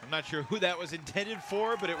 I'm not sure who that was intended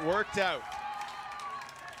for, but it worked out.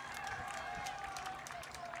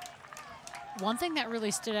 One thing that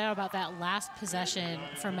really stood out about that last possession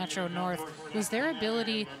for Metro North was their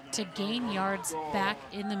ability to gain yards back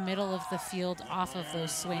in the middle of the field off of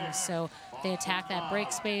those swings. So they attack that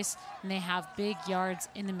break space, and they have big yards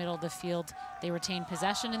in the middle of the field. They retain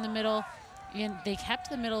possession in the middle, and they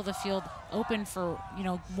kept the middle of the field open for, you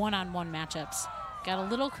know, one-on-one matchups. Got a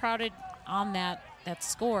little crowded on that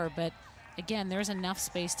score, but again, there's enough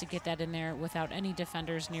space to get that in there without any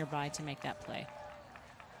defenders nearby to make that play.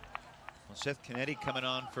 Well, Seth Canetti coming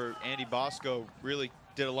on for Andy Bosco really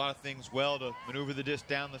did a lot of things well to maneuver the disc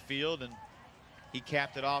down the field, and he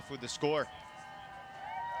capped it off with the score.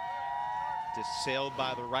 Just sailed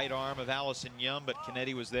by the right arm of Allison Young, but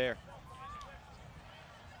Canetti was there.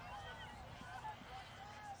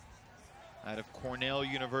 Out of Cornell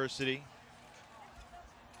University.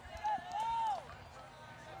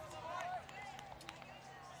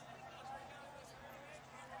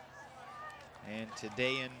 And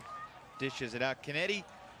Tadean dishes it out. Canetti,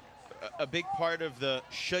 a big part of the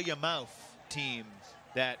Shut Your Mouth team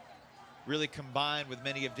that really combined with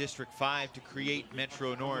many of District 5 to create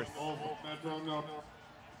Metro North.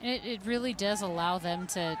 It really does allow them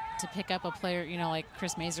to pick up a player, you know, like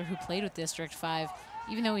Chris Mazer, who played with District 5.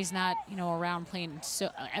 Even though he's not, you know, around playing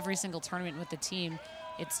every single tournament with the team,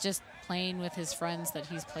 it's just playing with his friends that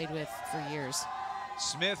he's played with for years.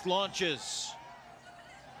 Smith launches.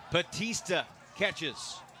 Batista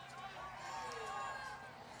catches.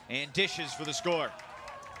 And dishes for the score.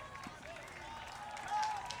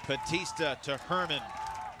 Batista to Herman.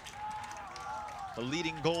 The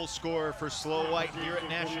leading goal scorer for Slow White here at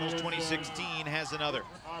Nationals 2016 has another.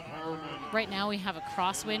 Right now we have a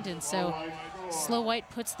crosswind, and so Slow White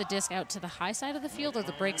puts the disc out to the high side of the field or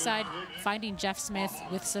the break side, finding Jeff Smith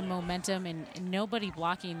with some momentum and nobody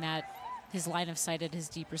blocking that, his line of sight at his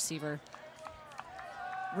deep receiver.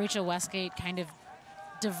 Rachel Westgate kind of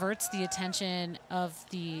diverts the attention of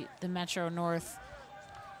the Metro North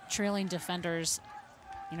trailing defenders,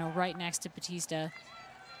 you know, right next to Batista,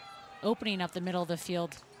 opening up the middle of the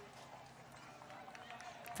field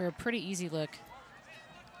for a pretty easy look.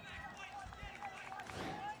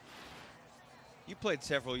 You played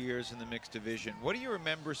several years in the mixed division. What do you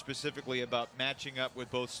remember specifically about matching up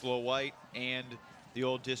with both Slow White and the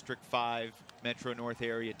old District 5 Metro North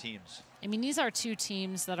area teams? I mean, these are two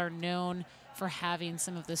teams that are known for having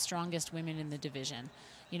some of the strongest women in the division.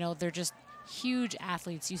 You know, they're just huge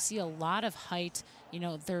athletes. You see a lot of height. You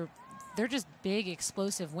know, they're just big,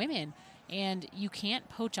 explosive women. And you can't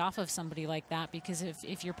poach off of somebody like that, because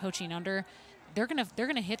if you're poaching under, they're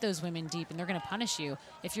gonna hit those women deep and they're gonna punish you.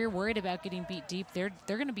 If you're worried about getting beat deep, they're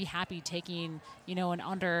gonna be happy taking, you know, an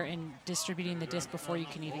under and distributing the disc before you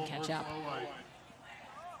can even catch up.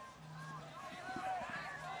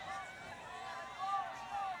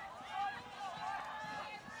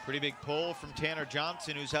 Pretty big pull from Tanner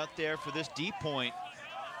Johnson, who's out there for this deep point.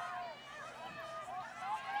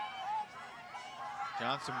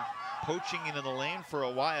 Johnson poaching into the lane for a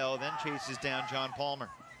while, then chases down John Palmer.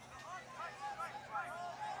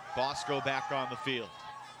 Bosco back on the field.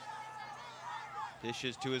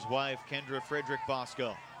 Dishes to his wife, Kendra Frederick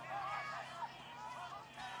Bosco.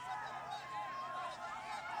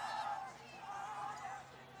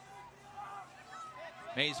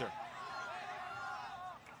 Mazer.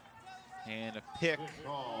 And a pick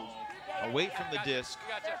away from the disc.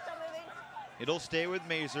 It'll stay with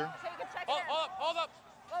Mazer. Hold up.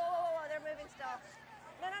 Whoa, they're moving still.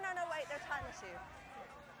 No, wait, they're tying the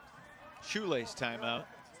shoe. Shoelace timeout.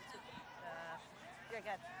 You're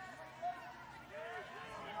good.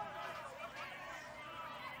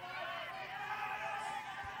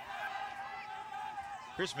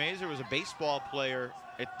 Chris Mazer was a baseball player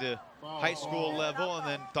at the high school level and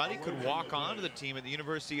then thought he could walk onto the team at the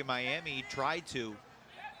University of Miami. He tried to.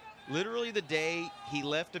 Literally the day he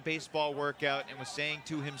left a baseball workout and was saying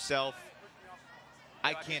to himself,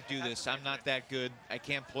 I can't do this. I'm not that good. I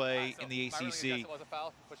can't play in the ACC.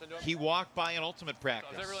 He walked by an ultimate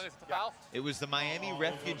practice. It was the Miami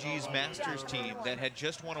Refugees Masters team that had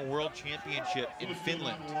just won a world championship in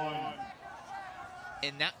Finland.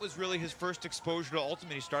 And that was really his first exposure to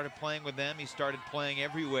ultimate. He started playing with them. He started playing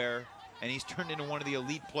everywhere. And he's turned into one of the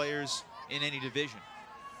elite players in any division.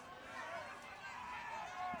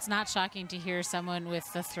 It's not shocking to hear someone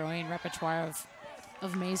with the throwing repertoire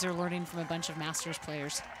of Mazer learning from a bunch of Masters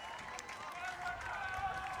players.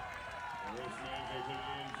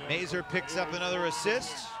 Mazer picks up another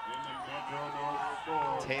assist.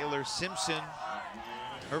 Taylor Simpson,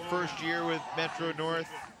 her first year with Metro North.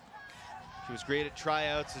 She was great at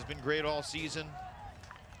tryouts, has been great all season.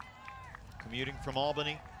 Commuting from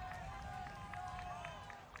Albany.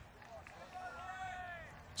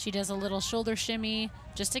 She does a little shoulder shimmy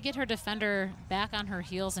just to get her defender back on her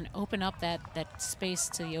heels and open up that space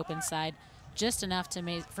to the open side, just enough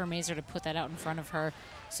for Mazer to put that out in front of her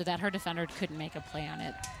so that her defender couldn't make a play on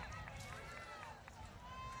it.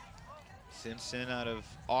 Simpson out of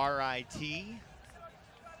RIT.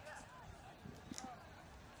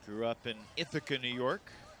 Grew up in Ithaca, New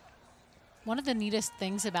York. One of the neatest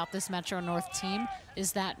things about this Metro North team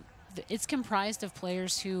is that it's comprised of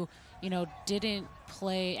players who, you know, didn't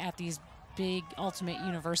play at these big ultimate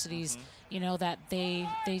universities, you know, that they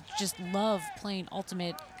just love playing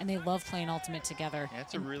ultimate and they love playing ultimate together. Yeah,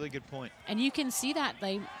 that's a really good point. And you can see that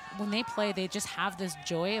when they play, they just have this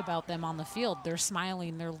joy about them on the field. They're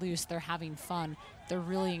smiling, they're loose, they're having fun, they're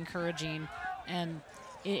really encouraging. And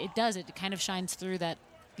it kind of shines through that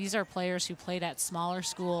these are players who played at smaller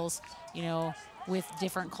schools, you know, with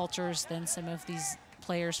different cultures than some of these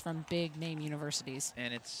players from big name universities.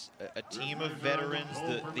 And it's a team of veterans.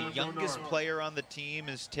 The youngest player on the team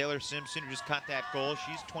is Taylor Simpson, who just caught that goal.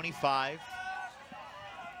 She's 25.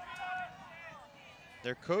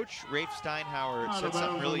 Their coach, Rafe Steinhauer, said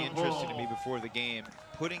something really interesting to me before the game,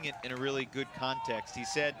 putting it in a really good context. He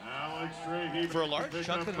said, for a large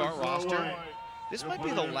chunk of our roster, this might be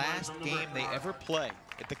the last game they ever play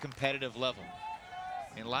at the competitive level.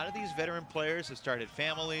 And a lot of these veteran players have started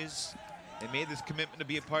families. They made this commitment to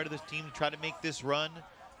be a part of this team to try to make this run.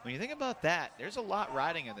 When you think about that, there's a lot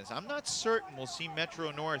riding on this. I'm not certain we'll see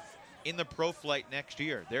Metro North in the pro flight next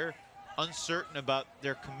year. They're uncertain about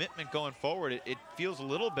their commitment going forward. It feels a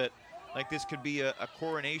little bit like this could be a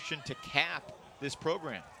coronation to cap this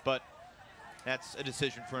program, but that's a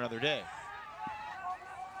decision for another day.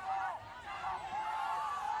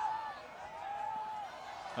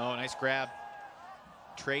 Oh, nice grab.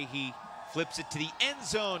 Trahey flips it to the end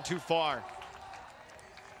zone, too far.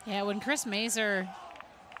 Yeah, when Chris Mazer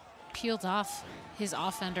peeled off his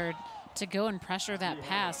offender to go and pressure that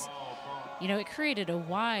pass, you know, it created a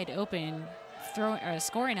wide open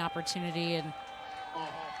scoring opportunity, and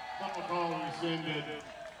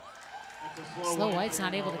Slow White's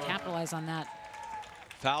not able to capitalize on that.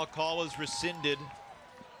 Foul call is rescinded,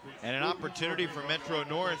 and an opportunity for Metro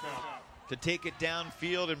North to take it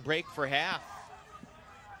downfield and break for half.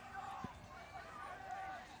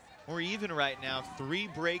 We're even right now, 3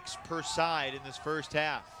 breaks per side in this first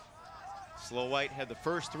half. Slow White had the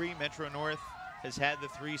first 3, Metro North has had the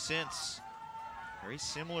 3 since. Very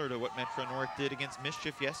similar to what Metro North did against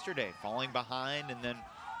Mischief yesterday, falling behind and then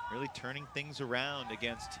really turning things around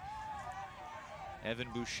against Evan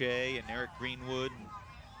Boucher and Eric Greenwood and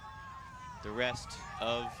the rest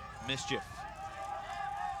of Mischief.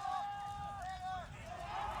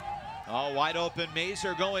 Oh, wide open,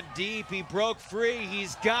 Mazer going deep, he broke free,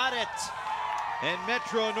 he's got it! And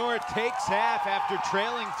Metro North takes half after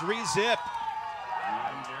trailing 3-zip.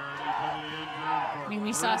 I mean,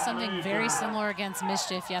 we saw something very similar against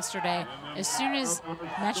Mischief yesterday. As soon as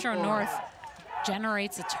Metro North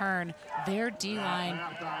generates a turn, their D-line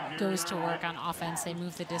goes to work on offense. They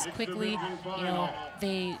move the disc quickly. You know,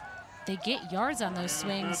 they get yards on those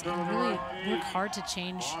swings and really work hard to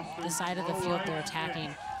change the side of the field they're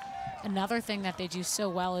attacking. Another thing that they do so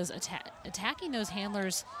well is attacking those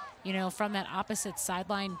handlers, you know, from that opposite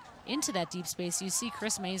sideline into that deep space. You see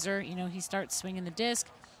Chris Mazer, you know, he starts swinging the disc,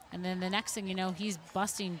 and then the next thing you know, he's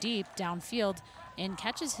busting deep downfield and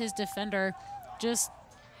catches his defender just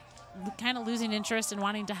kind of losing interest and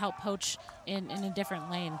wanting to help poach in a different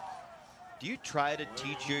lane. Do you try to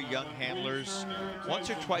teach your young handlers once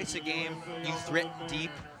or twice a game you threaten deep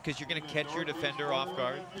because you're going to catch your defender off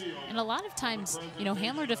guard? And a lot of times, you know,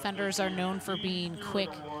 handler defenders are known for being quick,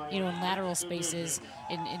 you know, in lateral spaces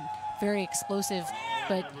and very explosive,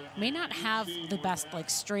 but may not have the best like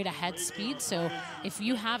straight ahead speed. So if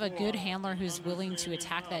you have a good handler who's willing to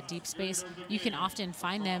attack that deep space, you can often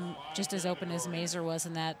find them just as open as Mazer was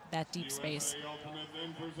in that deep space.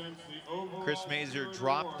 Chris Mazer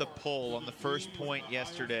dropped the pull on the first point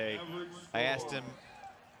yesterday. I asked him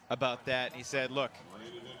about that, and he said, look,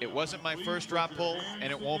 it wasn't my first drop pull,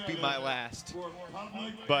 and it won't be my last.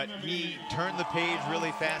 But he turned the page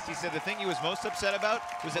really fast. He said the thing he was most upset about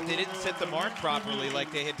was that they didn't set the mark properly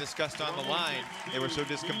like they had discussed on the line. They were so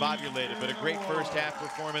discombobulated. But a great first half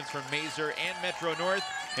performance from Mazer and Metro North.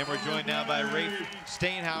 And we're joined now by Rafe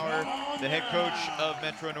Steinhauer, the head coach of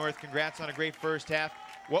Metro North. Congrats on a great first half.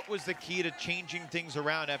 What was the key to changing things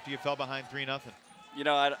around after you fell behind 3-0? You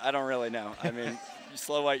know, I don't really know. I mean,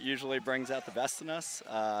 Slow White usually brings out the best in us.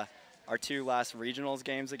 Our 2 last regionals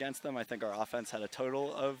games against them, I think our offense had a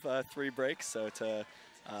total of 3 breaks. So to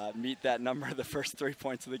meet that number the first 3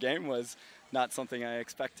 points of the game was not something I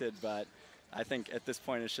expected. But I think at this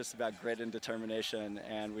point it's just about grit and determination,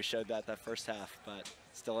 and we showed that first half. But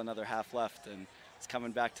still another half left, and it's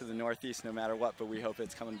coming back to the Northeast no matter what, but we hope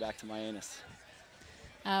it's coming back to Mianus.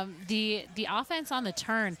 The offense on the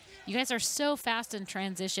turn, you guys are so fast in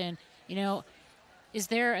transition. You know, is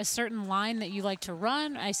there a certain line that you like to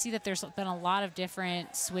run? I see that there's been a lot of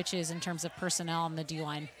different switches in terms of personnel on the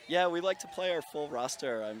D-line. Yeah, we like to play our full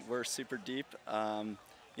roster. We're super deep.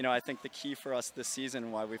 You know, I think the key for us this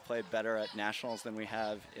season, why we've played better at nationals than we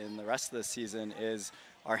have in the rest of the season, is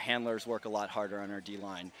our handlers work a lot harder on our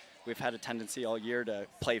D-line. We've had a tendency all year to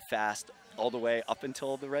play fast all the way up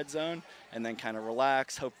until the red zone and then kind of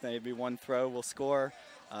relax, hope maybe one throw will score.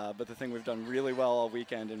 But the thing we've done really well all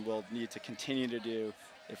weekend and will need to continue to do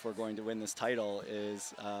if we're going to win this title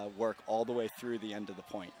is work all the way through the end of the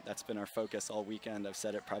point. That's been our focus all weekend. I've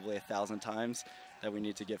said it probably 1,000 times, that we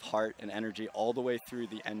need to give heart and energy all the way through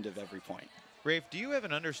the end of every point. Rafe, do you have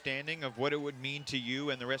an understanding of what it would mean to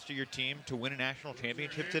you and the rest of your team to win a national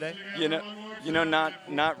championship today? You know,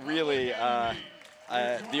 not really.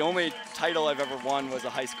 The only title I've ever won was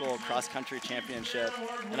a high school cross-country championship,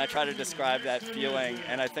 and I try to describe that feeling,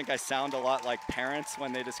 and I think I sound a lot like parents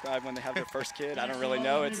when they describe when they have their first kid. I don't really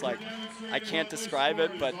know. It's like, I can't describe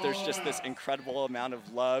it, but there's just this incredible amount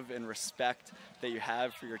of love and respect that you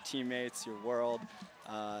have for your teammates, your world.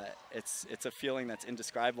 It's a feeling that's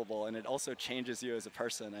indescribable, and it also changes you as a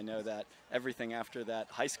person. I know that everything after that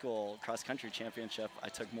high school cross-country championship, I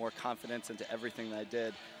took more confidence into everything that I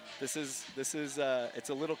did. It's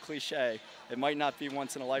a little cliche. It might not be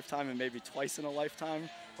once in a lifetime, and maybe twice in a lifetime,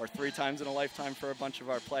 or 3 times in a lifetime for a bunch of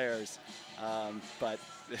our players. But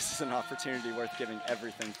this is an opportunity worth giving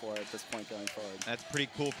everything for at this point going forward. That's pretty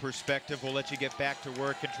cool perspective. We'll let you get back to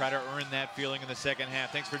work and try to earn that feeling in the second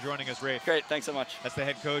half. Thanks for joining us, Rafe. Great, thanks so much. That's the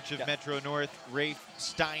head coach of Metro North, Rafe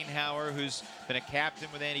Steinhauer, who's been a captain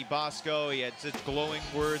with Andy Bosco. He had such glowing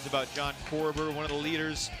words about John Korber, one of the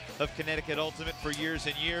leaders of Connecticut Ultimate for years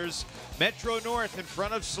and years. Metro North in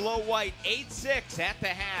front of Slow White, 8-6 at the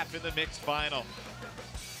half in the mixed final.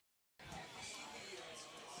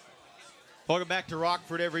 Welcome back to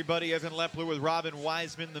Rockford, everybody. Evan Lepler with Robin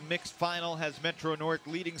Wiseman. The mixed final has Metro North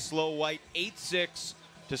leading Slow White 8-6,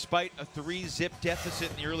 despite a 3-zip deficit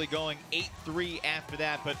in the early going, 8-3 after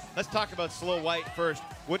that. But let's talk about Slow White first.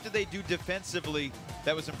 What did they do defensively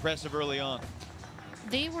that was impressive early on?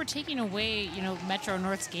 They were taking away, Metro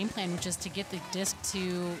North's game plan, which is to get the disc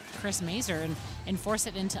to Chris Mazer and force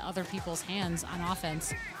it into other people's hands on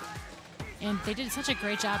offense. And they did such a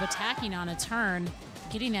great job attacking on a turn,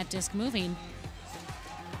 getting that disc moving.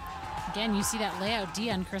 Again, you see that layout D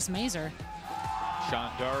on Chris Mazer.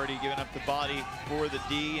 Sean Doherty giving up the body for the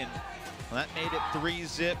D, and that made it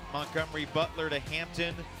 3-zip. Montgomery Butler to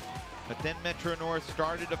Hampton. But then Metro North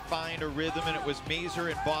started to find a rhythm, and it was Mazer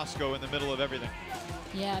and Bosco in the middle of everything.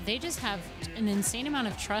 Yeah, they just have an insane amount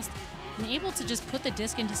of trust and able to just put the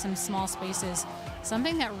disc into some small spaces.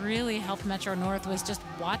 Something that really helped Metro North was just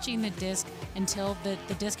watching the disc until the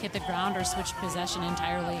disc hit the ground or switched possession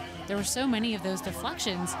entirely. There were so many of those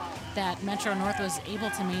deflections that Metro North was able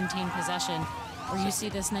to maintain possession. Or you see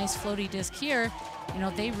this nice floaty disc here,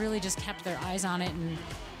 they really just kept their eyes on it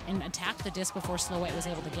and attacked the disc before Slow White was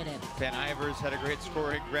able to get it. Ben Ivers had a great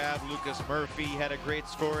scoring grab. Lucas Murphy had a great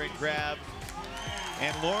scoring grab.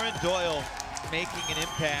 And Lauren Doyle making an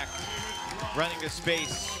impact, running to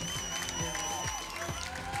space.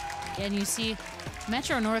 And you see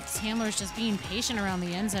Metro North's handlers just being patient around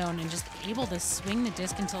the end zone and just able to swing the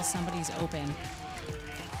disc until somebody's open.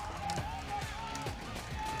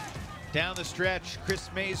 Down the stretch, Chris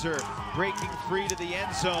Mazer breaking free to the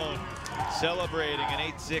end zone, celebrating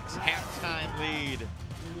an 8-6 halftime lead.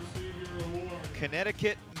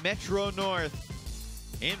 Connecticut Metro North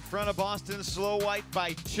in front of Boston Slow White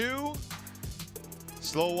by 2.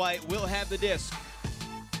 Slow White will have the disc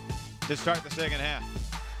to start the second half.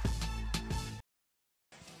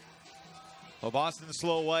 Well, Boston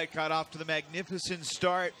Slow White got off to the magnificent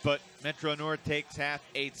start, but Metro North takes half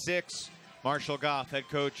 8-6. Marshall Goff, head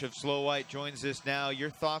coach of Slow White, joins us now.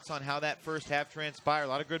 Your thoughts on how that first half transpired? A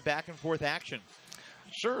lot of good back and forth action.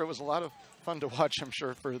 Sure, it was a lot of fun to watch, I'm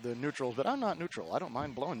sure, for the neutrals, but I'm not neutral. I don't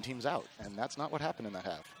mind blowing teams out, and that's not what happened in that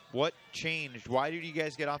half. What changed? Why did you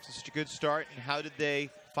guys get off to such a good start, and how did they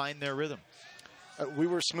find their rhythm? We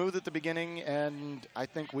were smooth at the beginning, and I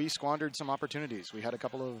think we squandered some opportunities. We had a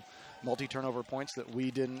couple of multi-turnover points that we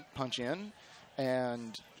didn't punch in,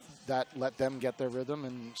 and that let them get their rhythm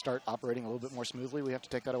and start operating a little bit more smoothly. We have to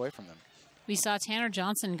take that away from them. We saw Tanner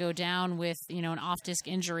Johnson go down with, an off-disc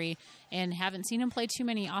injury and haven't seen him play too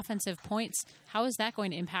many offensive points. How is that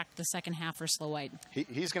going to impact the second half for Slow White?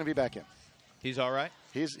 He's going to be back in. He's all right?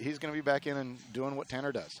 He's going to be back in and doing what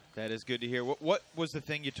Tanner does. That is good to hear. What was the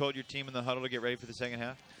thing you told your team in the huddle to get ready for the second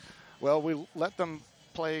half? Well, we let them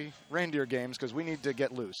play reindeer games because we need to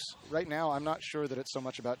get loose. Right now, I'm not sure that it's so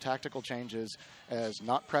much about tactical changes as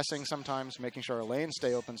not pressing sometimes, making sure our lanes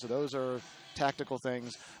stay open. So those are tactical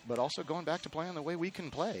things, but also going back to playing the way we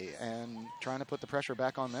can play and trying to put the pressure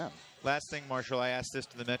back on them. Last thing, Marshall, I asked this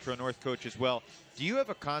to the Metro North coach as well. Do you have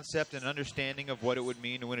a concept and understanding of what it would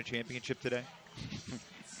mean to win a championship today?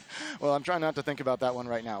 Well, I'm trying not to think about that one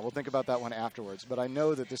right now. We'll think about that one afterwards. But I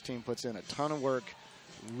know that this team puts in a ton of work,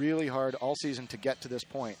 really hard all season to get to this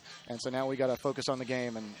point. And so now we got to focus on the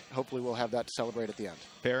game, and hopefully we'll have that to celebrate at the end.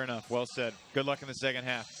 Fair enough. Well said. Good luck in the second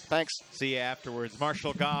half. Thanks. See you afterwards.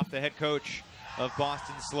 Marshall Goff, the head coach of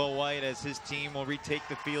Boston Slow White, as his team will retake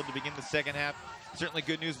the field to begin the second half. Certainly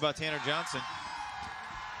good news about Tanner Johnson.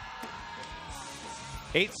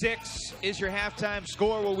 8-6 is your halftime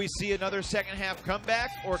score. Will we see another second half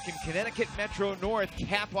comeback, or can Connecticut Metro North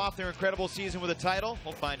cap off their incredible season with a title?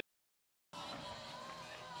 We'll find out.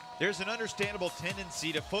 There's an understandable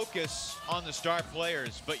tendency to focus on the star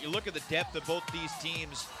players, but you look at the depth of both these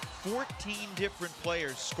teams. 14 different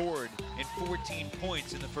players scored and 14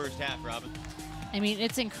 points in the first half, Robin. I mean,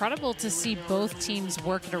 it's incredible to see both teams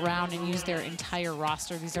work it around and use their entire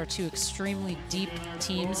roster. These are two extremely deep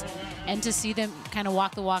teams, and to see them kind of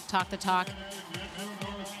walk the walk, talk the talk.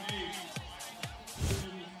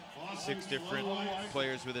 6 different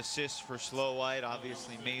players with assists for Slow White.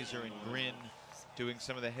 Obviously, Mazer and Grin doing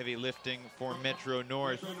some of the heavy lifting for Metro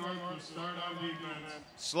North.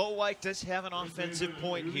 Slow White does have an offensive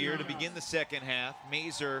point here to begin the second half.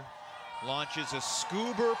 Mazer launches a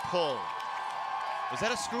scuba pull. Was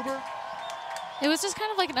that a scuba? It was just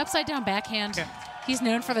kind of like an upside-down backhand. He's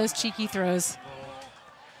known for those cheeky throws.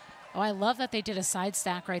 Oh, I love that they did a side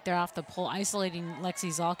stack right there off the pole, isolating Lexi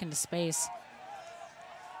Zalk into space.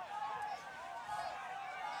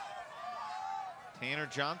 Tanner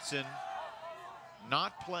Johnson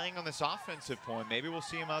not playing on this offensive point. Maybe we'll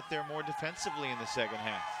see him out there more defensively in the second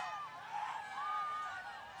half.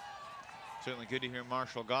 Certainly good to hear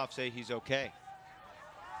Marshall Goff say he's okay.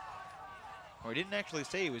 Or he didn't actually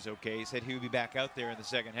say he was okay. He said he would be back out there in the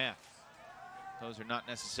second half. Those are not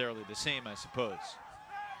necessarily the same, I suppose.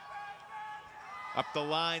 Up the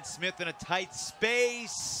line, Smith in a tight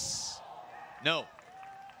space. No.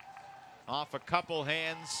 Off a couple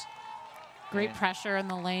hands. Great pressure in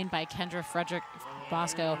the lane by Kendra Frederick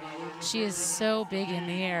Bosco. She is so big in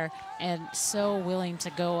the air and so willing to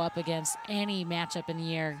go up against any matchup in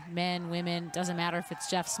the air. Men, women, doesn't matter if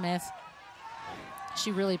it's Jeff Smith.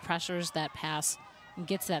 She really pressures that pass and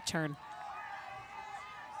gets that turn.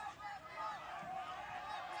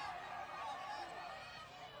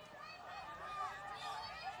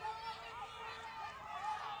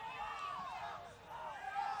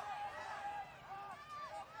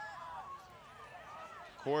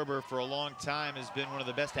 Korber for a long time has been one of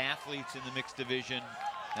the best athletes in the mixed division.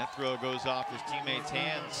 That throw goes off his teammate's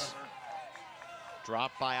hands.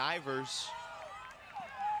 Dropped by Ivers.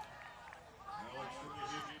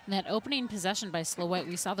 And that opening possession by Slow White,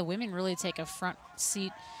 we saw the women really take a front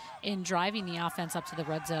seat in driving the offense up to the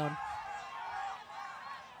red zone.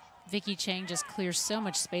 Vicky Chang just clears so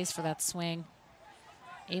much space for that swing.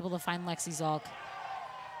 Able to find Lexi Zalk.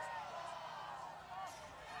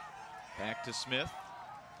 Back to Smith.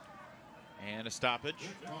 And a stoppage.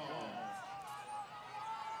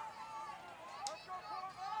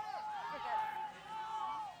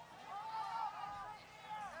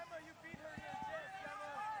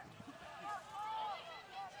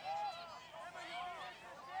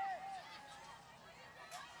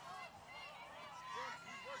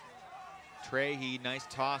 Trehe, nice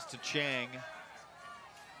toss to Chang.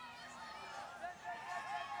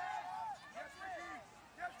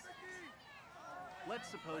 Let's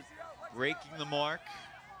suppose Breaking the mark.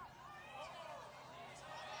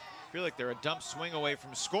 Feel like they're a dump swing away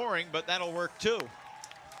from scoring, but that'll work too.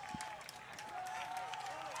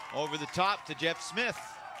 Over the top to Jeff Smith.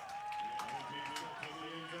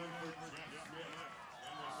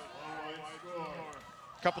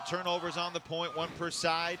 Couple turnovers on the point, one per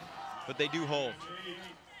side, but they do hold.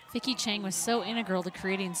 Vicky Chang was so integral to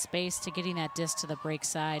creating space to getting that disc to the break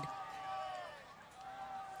side.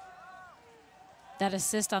 That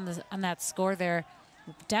assist on that score there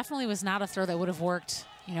definitely was not a throw that would have worked,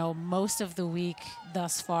 you know, most of the week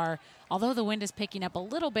thus far. Although the wind is picking up a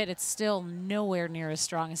little bit, it's still nowhere near as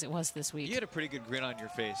strong as it was this week. You had a pretty good grin on your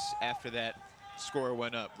face after that score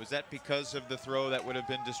went up. Was that because of the throw that would have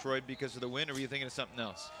been destroyed because of the wind, or were you thinking of something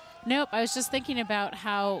else? Nope, I was just thinking about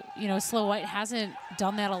how, you know, Slow White hasn't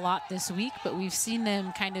done that a lot this week, but we've seen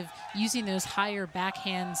them kind of using those higher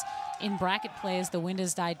backhands in bracket play as the wind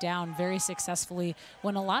has died down very successfully.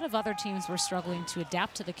 When a lot of other teams were struggling to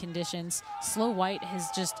adapt to the conditions, Slow White has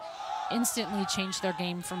just instantly changed their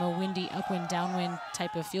game from a windy upwind, downwind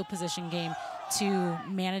type of field position game to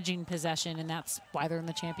managing possession, and that's why they're in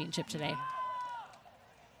the championship today.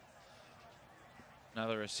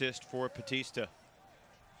 Another assist for Batista.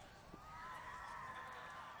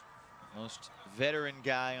 Most veteran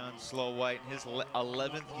guy on Slow White, his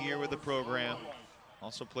 11th year with the program.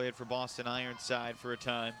 Also played for Boston Ironside for a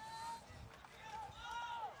time.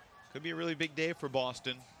 Could be a really big day for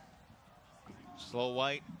Boston. Slow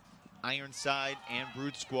White, Ironside, and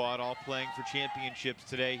Brood Squad all playing for championships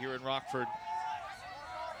today here in Rockford.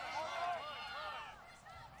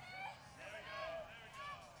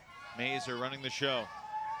 Mazer running the show.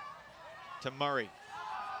 To Murray.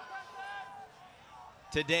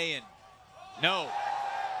 To Dayan. No.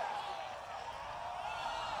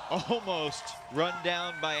 Almost run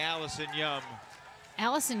down by Allison Yum.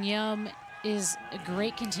 Allison Yum is a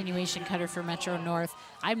great continuation cutter for Metro North.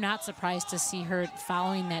 I'm not surprised to see her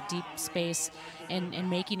following that deep space and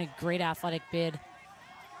making a great athletic bid.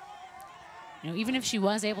 You know, even if she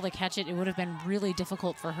was able to catch it, it would have been really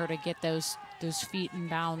difficult for her to get those feet in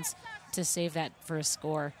bounds to save that for a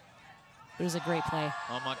score. It was a great play.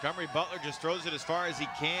 Well, Montgomery Butler just throws it as far as he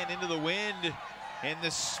can into the wind, and the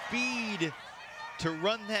speed to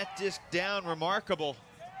run that disc down, remarkable.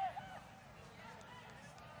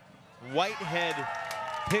 Whitehead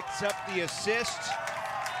picks up the assist.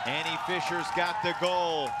 Annie Fisher's got the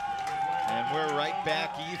goal. And we're right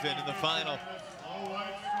back even in the final.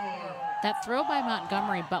 That throw by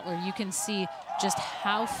Montgomery Butler, you can see just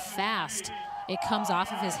how fast it comes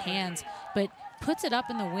off of his hands, but puts it up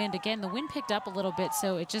in the wind. Again, the wind picked up a little bit,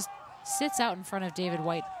 so it just sits out in front of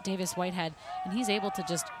Davis Whitehead, and he's able to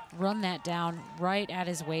just run that down right at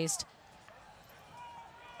his waist.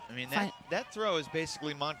 I mean, that throw is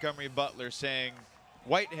basically Montgomery Butler saying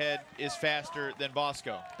Whitehead is faster than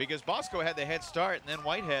Bosco, because Bosco had the head start, and then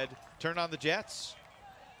Whitehead turned on the jets.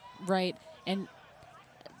 Right, and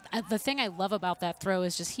the thing I love about that throw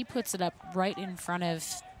is just he puts it up right in front of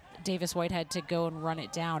Davis Whitehead to go and run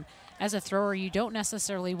it down. As a thrower, you don't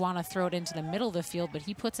necessarily want to throw it into the middle of the field, but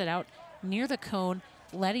he puts it out near the cone,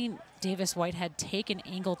 letting Davis Whitehead take an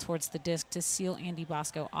angle towards the disc to seal Andy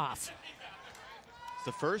Bosco off. It's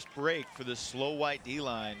the first break for the slow white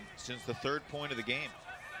D-line since the 3rd point of the game.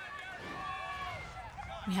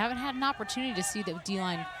 We haven't had an opportunity to see the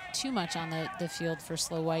D-line too much on the field for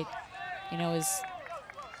slow white, you know,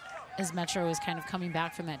 as Metro is kind of coming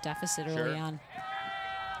back from that deficit early on.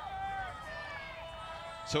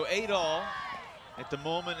 So 8-all. At the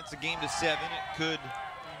moment, it's a game to 7. It could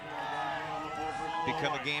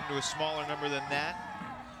become a game to a smaller number than that.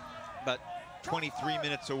 But 23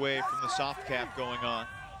 minutes away from the soft cap going on.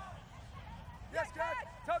 Yes, catch.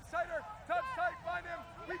 Tubbs tighter. Tubbs tight. Find him.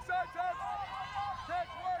 Weak side, Tubbs. Catch,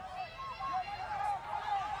 work.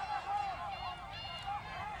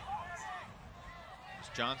 It's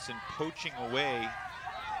Johnson poaching away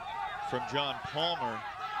from John Palmer.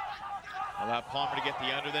 Allow Palmer to get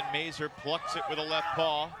the under, then Mazur plucks it with a left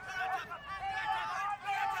paw.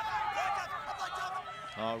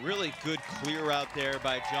 Really good clear out there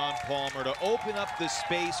by John Palmer to open up the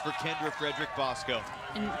space for Kendra Frederick Bosco.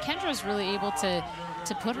 And Kendra's really able to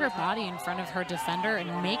put her body in front of her defender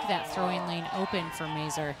and make that throwing lane open for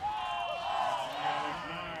Mazur.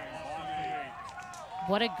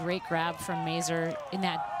 What a great grab from Mazur in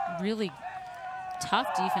that really tough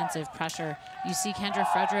defensive pressure. You see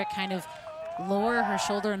Kendra Frederick kind of lower her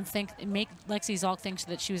shoulder and make Lexi Zalk think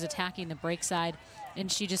that she was attacking the break side,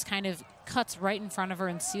 and she just kind of cuts right in front of her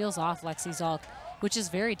and seals off Lexi Zalk, which is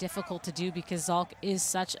very difficult to do because Zalk is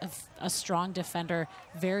such a strong defender,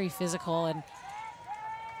 very physical, and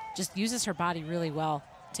just uses her body really well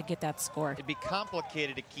to get that score. It'd be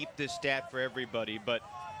complicated to keep this stat for everybody, but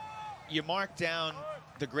you mark down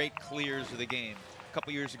the great clears of the game. A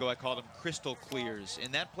couple years ago, I called them crystal clears.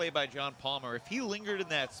 In that play by John Palmer, if he lingered in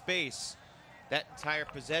that space, that entire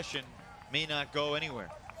possession may not go anywhere.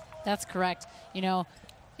 That's correct. You know,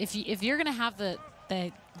 if you're going to have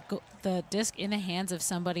the disc in the hands of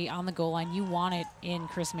somebody on the goal line, you want it in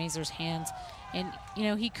Chris Mazur's hands. And, you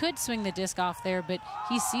know, he could swing the disc off there, but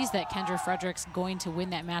he sees that Kendra Frederick's going to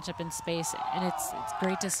win that matchup in space. And it's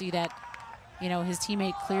great to see that, you know, his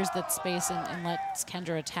teammate clears that space and lets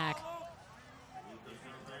Kendra attack.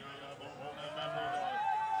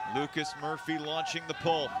 Lucas Murphy launching the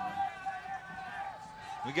pull.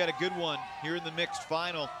 We got a good one here in the mixed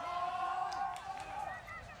final.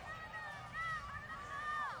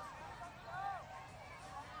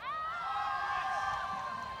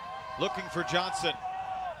 Looking for Johnson.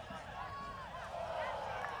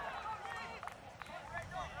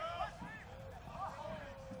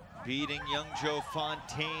 Beating young Joe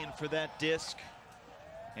Fontaine for that disc.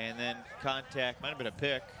 And then contact, might have been a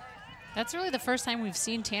pick. That's really the first time we've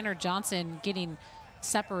seen Tanner Johnson getting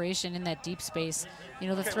separation in that deep space. You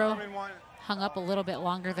know, the throw hung up a little bit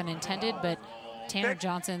longer than intended, but Tanner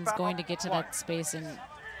Johnson's going to get to that space and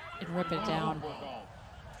rip it down.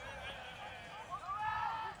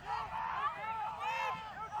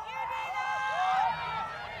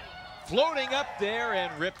 Floating up there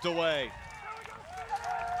and ripped away.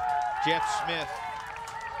 Jeff Smith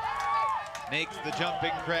makes the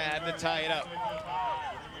jumping crab to tie it up.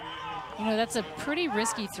 You know, that's a pretty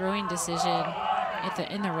risky throwing decision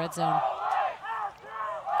in the red zone.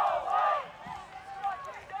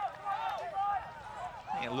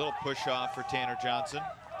 A little push off for Tanner Johnson.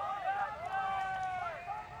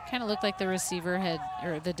 Kind of looked like the receiver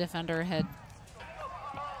or the defender had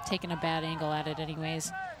taken a bad angle at it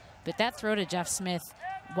anyways. But that throw to Jeff Smith,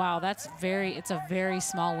 wow, it's a very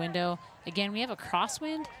small window. Again, we have a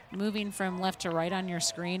crosswind moving from left to right on your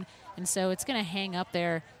screen, and so it's going to hang up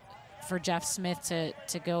there for Jeff Smith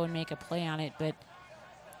to go and make a play on it. But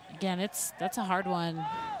again, that's a hard one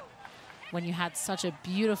when you had such a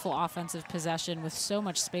beautiful offensive possession with so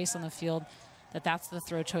much space on the field that's the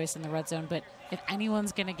throw choice in the red zone. But if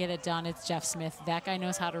anyone's going to get it done, it's Jeff Smith. That guy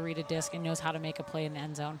knows how to read a disc and knows how to make a play in the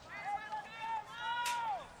end zone.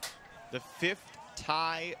 The 5th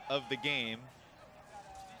tie of the game.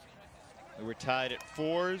 We were tied at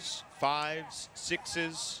 4s, 5s,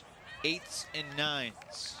 6s, 8s, and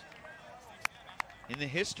 9s. In the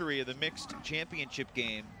history of the mixed championship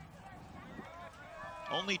game,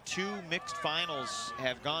 only 2 mixed finals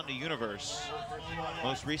have gone to Universe.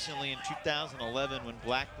 Most recently in 2011 when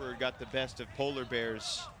Blackbird got the best of Polar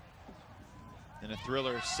Bears in a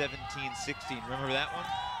thriller 17-16. Remember that one?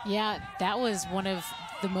 Yeah, that was one of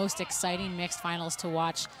the most exciting mixed finals to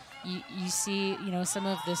watch. You see, some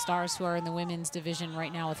of the stars who are in the women's division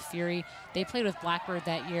right now with Fury, they played with Blackbird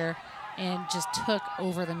that year and just took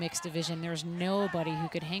over the mixed division. There's nobody who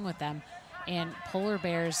could hang with them. And Polar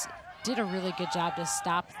Bears did a really good job to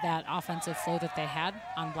stop that offensive flow that they had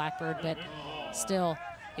on Blackbird, but still,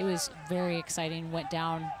 it was very exciting, went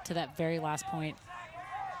down to that very last point.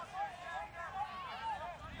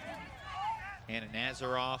 Hannah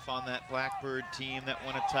Nazaroff on that Blackbird team that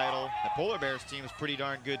won a title. The Polar Bears team is pretty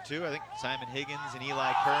darn good too. I think Simon Higgins and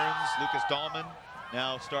Eli Kearns, Lucas Dahlman,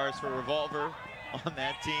 now stars for Revolver on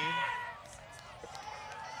that team.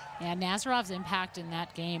 Yeah, Nazarov's impact in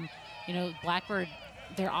that game, Blackbird,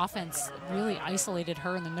 their offense really isolated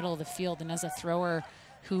her in the middle of the field, and as a thrower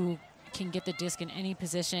who can get the disc in any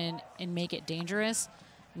position and make it dangerous,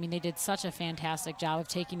 I mean, they did such a fantastic job of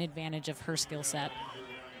taking advantage of her skill set.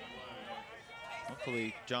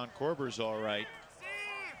 Hopefully John Korber's all right.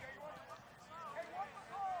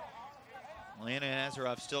 Lana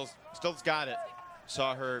Nazaroff still's got it.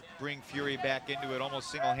 Saw her bring Fury back into it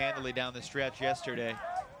almost single-handedly down the stretch yesterday.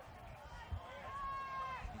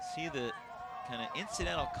 You see the kind of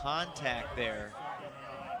incidental contact there.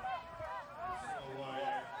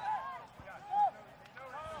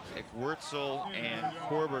 Like Wurtzel and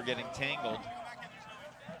Korber getting tangled.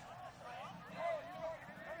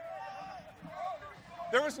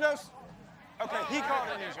 There was no. Okay, he called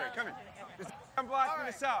an injury. Come in. I'm blocking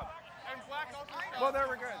this out. Well, there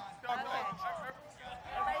we're good. Everybody's good?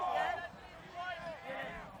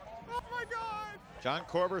 Oh my God! John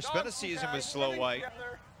Korber spent a season with Slow White.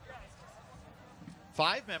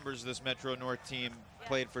 5 members of this Metro North team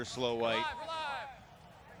played for Slow White.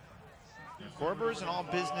 Korber's an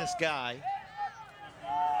all-business guy.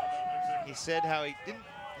 He said how he didn't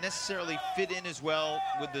necessarily fit in as well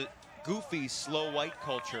with the goofy Slow White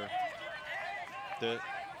culture, the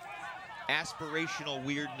aspirational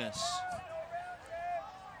weirdness.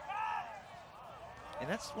 And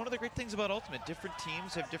that's one of the great things about Ultimate. Different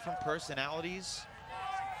teams have different personalities.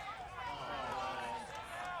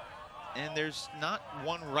 And there's not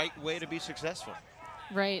one right way to be successful.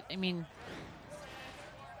 Right, I mean,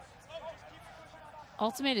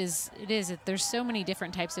 Ultimate there's so many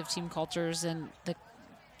different types of team cultures, and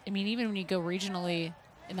even when you go regionally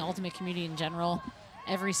in the Ultimate community in general,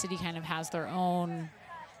 every city kind of has their own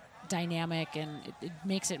dynamic, and it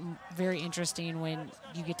makes it very interesting when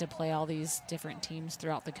you get to play all these different teams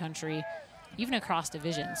throughout the country, even across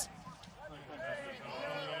divisions.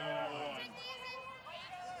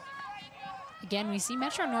 Again, we see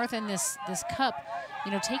Metro North in this cup,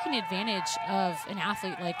 taking advantage of an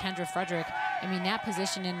athlete like Kendra Frederick. I mean, that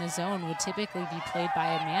position in the zone would typically be played by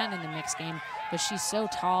a man in the mixed game, but she's so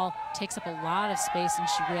tall, takes up a lot of space, and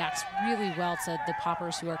she reacts really well to the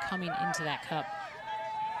poppers who are coming into that cup.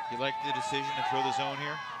 You like the decision to throw the zone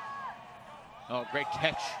here? Oh, great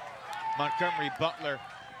catch. Montgomery Butler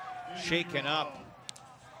shaken up.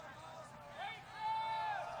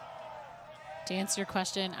 To answer your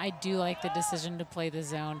question, I do like the decision to play the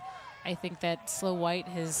zone. I think that Slow White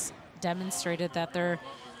has demonstrated that they're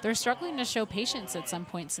struggling to show patience at some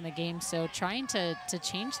points in the game, so trying to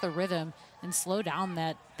change the rhythm and slow down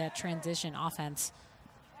that transition offense.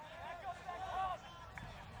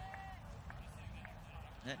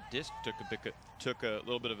 That disc took a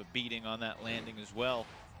little bit of a beating on that landing as well.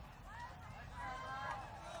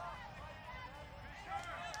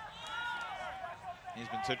 He's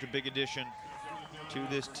been such a big addition to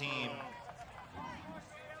this team.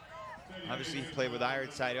 Obviously, he played with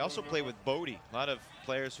Ironside. He also played with Bodie. A lot of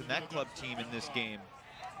players from that club team in this game.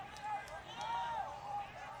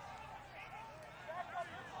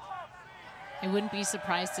 I wouldn't be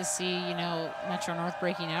surprised to see, Metro North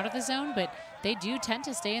breaking out of the zone, but they do tend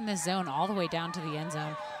to stay in the zone all the way down to the end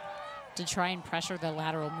zone to try and pressure the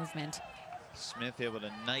lateral movement. Smith able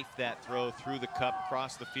to knife that throw through the cup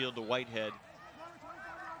across the field to Whitehead.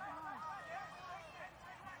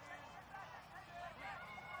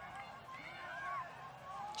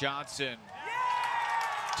 Johnson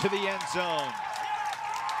to the end zone.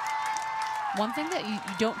 One thing that you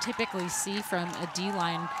don't typically see from a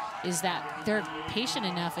D-line is that they're patient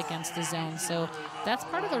enough against the zone. So that's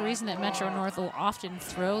part of the reason that Metro North will often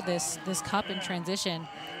throw this cup in transition.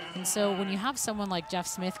 And so when you have someone like Jeff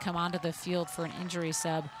Smith come onto the field for an injury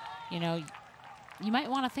sub, you might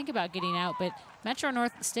want to think about getting out, but Metro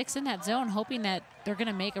North sticks in that zone, hoping that they're going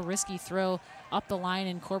to make a risky throw up the line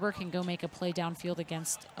and Korber can go make a play downfield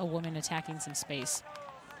against a woman attacking some space.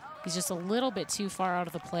 He's just a little bit too far out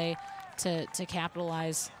of the play to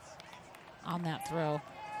capitalize on that throw.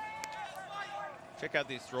 Check out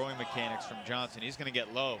these throwing mechanics from Johnson. He's going to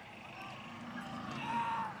get low.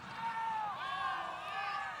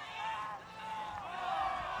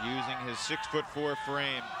 Using his 6'4"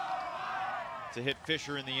 frame to hit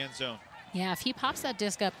Fisher in the end zone. Yeah, if he pops that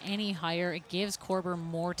disc up any higher, it gives Korber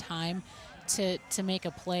more time to make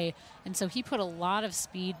a play. And so he put a lot of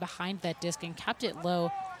speed behind that disc and kept it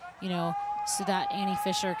low, you know, so that Annie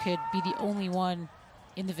Fisher could be the only one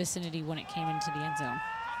in the vicinity when it came into the end zone.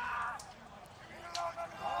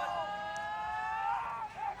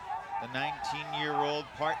 The 19-year-old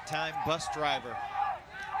part-time bus driver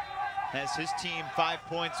has his team 5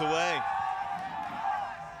 points away.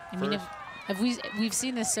 I mean, we've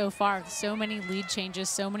seen this so far. So many lead changes,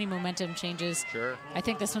 so many momentum changes. Sure. I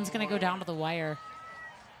think this one's going to go down to the wire.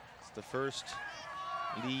 It's the first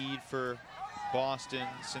lead for Boston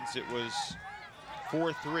since it was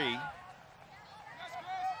 4-3.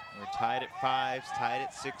 We're tied at 5s, tied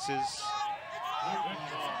at 6s.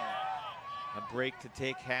 A break to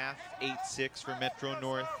take half, 8-6 for Metro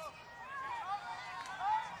North.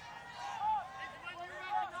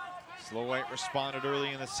 Slow White responded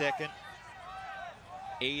early in the second.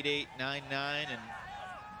 8-8, 9-9, and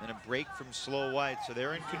then a break from Slow White. So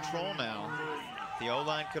they're in control now. If the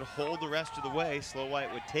O-line could hold the rest of the way, Slow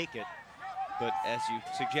White would take it. But as you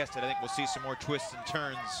suggested, I think we'll see some more twists and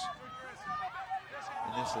turns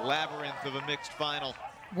in this labyrinth of a mixed final.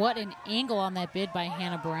 What an angle on that bid by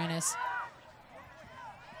Hannah Baranis.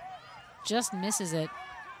 Just misses it.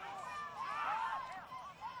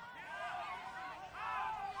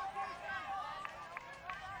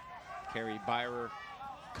 Carrie Byrer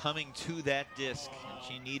coming to that disc, and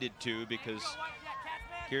she needed to because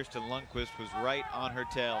Kirsten Lundquist was right on her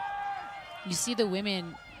tail. You see the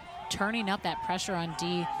women turning up that pressure on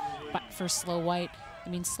D for Slow White. I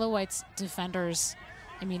mean, Slow White's defenders,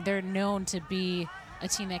 I mean, they're known to be a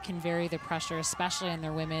team that can vary the pressure, especially on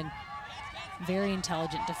their women. Very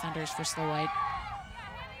intelligent defenders for Slow White.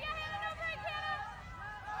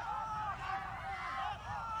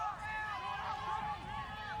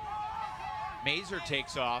 Mazer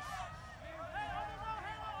takes off.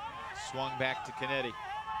 Swung back to Canetti.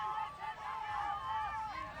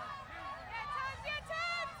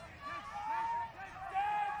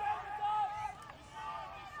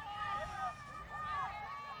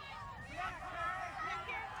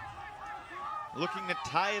 Looking to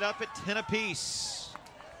tie it up at 10 apiece.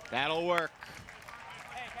 That'll work.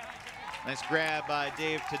 Nice grab by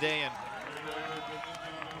Dave Tadayan.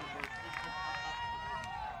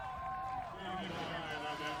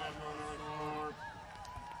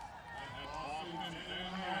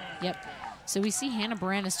 Yep. So we see Hannah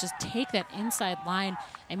Baranis just take that inside line.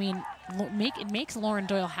 I mean, it makes Lauren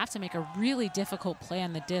Doyle have to make a really difficult play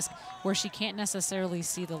on the disc where she can't necessarily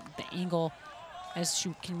see the angle as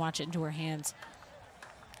she can watch it into her hands.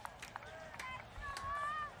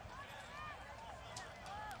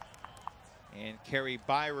 And Carrie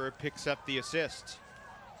Byrer picks up the assist.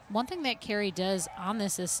 One thing that Carrie does on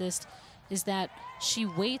this assist is that she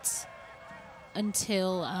waits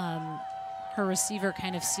until her receiver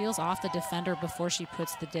kind of seals off the defender before she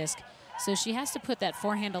puts the disc. So she has to put that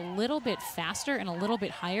forehand a little bit faster and a little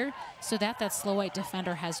bit higher so that that Slow White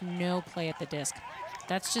defender has no play at the disc.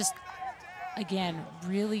 That's just, again,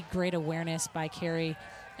 really great awareness by Carrie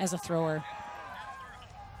as a thrower.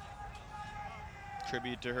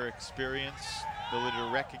 Tribute to her experience, ability to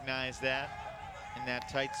recognize that in that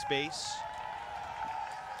tight space.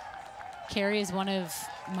 Carrie is one of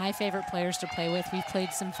my favorite players to play with. We've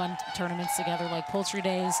played some fun tournaments together like Poultry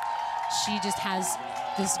Days. She just has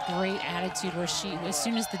this great attitude where she, as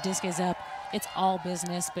soon as the disc is up, it's all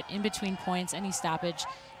business, but in between points, any stoppage,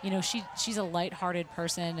 you know, she's a lighthearted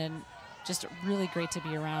person and just really great to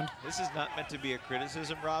be around. This is not meant to be a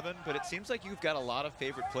criticism, Robin, but it seems like you've got a lot of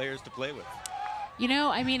favorite players to play with. You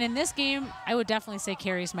know, I mean, in this game, I would definitely say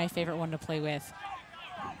Carrie's my favorite one to play with.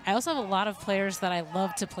 I also have a lot of players that I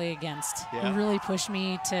love to play against. Yeah. Who really push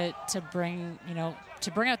me to bring, you know,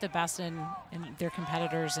 to bring out the best in their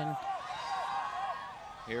competitors. And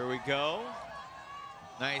here we go.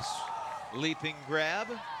 Nice leaping grab.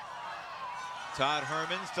 Todd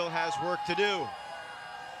Herman still has work to do.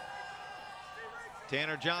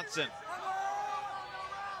 Tanner Johnson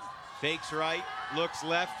fakes right, looks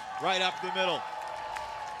left, right up the middle.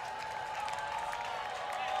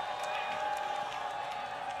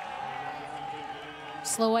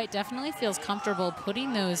 Slow White definitely feels comfortable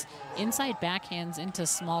putting those inside backhands into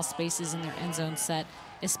small spaces in their end zone set,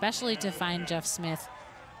 especially to find Jeff Smith.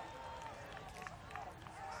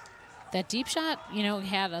 That deep shot, you know,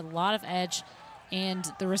 had a lot of edge, and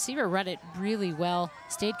the receiver read it really well,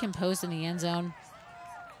 stayed composed in the end zone.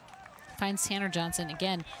 Finds Tanner Johnson.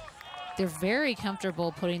 Again, they're very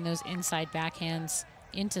comfortable putting those inside backhands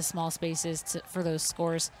into small spaces for those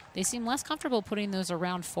scores. They seem less comfortable putting those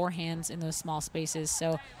around forehands in those small spaces.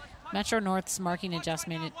 So Metro North's marking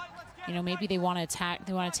adjustment, you know, maybe they want to attack,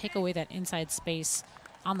 they want to take away that inside space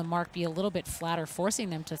on the mark, be a little bit flatter, forcing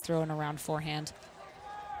them to throw an around forehand.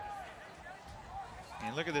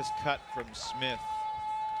 And look at this cut from Smith.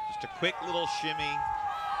 Just a quick little shimmy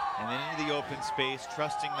and then into the open space,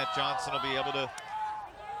 trusting that Johnson will be able to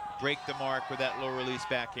break the mark with that low release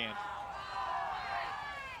backhand.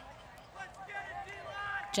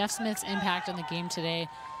 Jeff Smith's impact on the game today,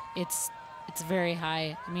 it's very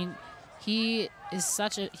high. I mean, he has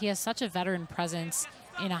such a veteran presence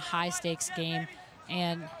in a high stakes game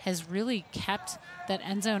and has really kept that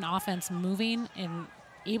end zone offense moving and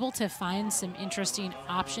able to find some interesting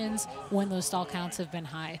options when those stall counts have been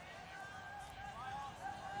high.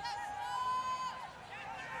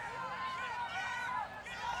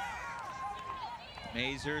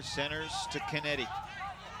 Mazer centers to Kennedy.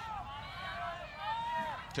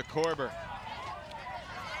 To Korber.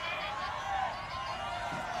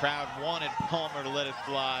 Crowd wanted Palmer to let it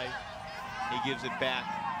fly. He gives it back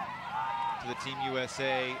to the Team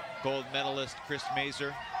USA gold medalist Chris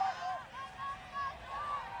Mazer.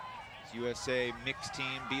 His USA mixed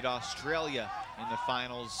team beat Australia in the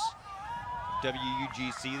finals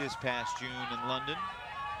WUGC this past June in London.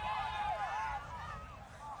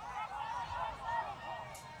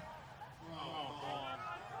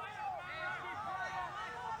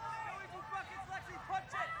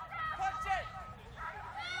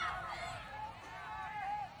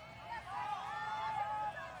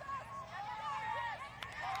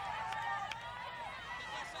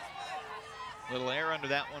 Little air under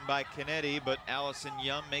that one by Kennedy, but Allison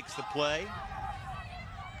Young makes the play.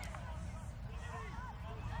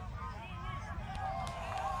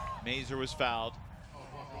 Mazer was fouled.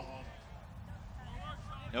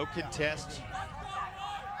 No contest.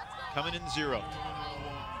 Coming in 0.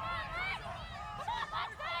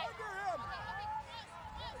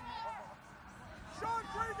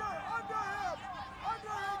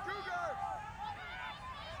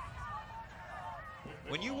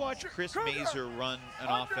 When you watch Chris Mazer run an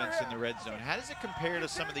offense in the red zone, how does it compare to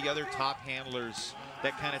some of the other top handlers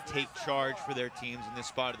that kind of take charge for their teams in this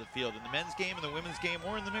spot of the field, in the men's game, in the women's game,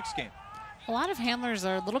 or in the mixed game? A lot of handlers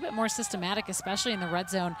are a little bit more systematic, especially in the red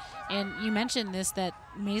zone. And you mentioned this, that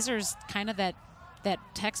Mazer's kind of that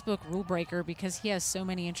textbook rule breaker because he has so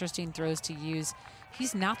many interesting throws to use.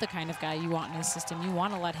 He's not the kind of guy you want in his system. You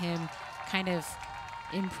want to let him kind of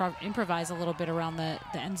improvise a little bit around the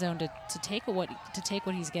end zone to take what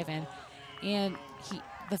he's given. And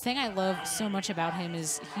the thing I love so much about him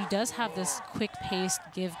is he does have this quick-paced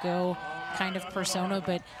give-go kind of persona,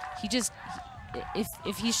 but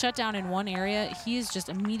if he's shut down in one area, he is just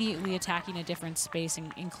immediately attacking a different space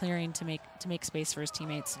and clearing to make space for his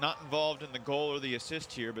teammates. Not involved in the goal or the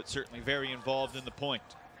assist here, but certainly very involved in the point.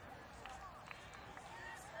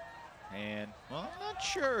 And, well, I'm not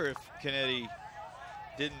sure if Kennedy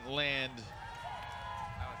didn't land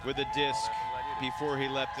with a disc before he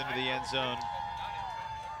leapt into the end zone.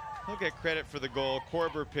 He'll get credit for the goal.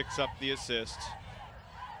 Korber picks up the assist.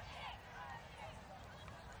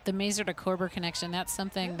 The Mazer to Korber connection, that's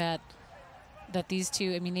something that these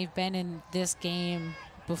two, I mean, they've been in this game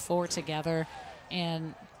before together,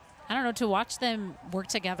 and I don't know, to watch them work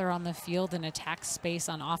together on the field and attack space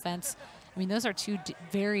on offense, I mean, those are two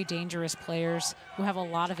very dangerous players who have a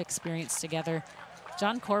lot of experience together.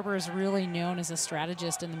 John Korber is really known as a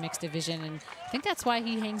strategist in the mixed division, and I think that's why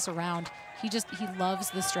he hangs around. He loves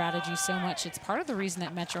the strategy so much. It's part of the reason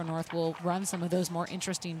that Metro North will run some of those more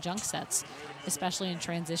interesting junk sets, especially in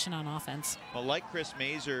transition on offense. Well, like Chris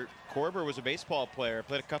Mazer, Korber was a baseball player,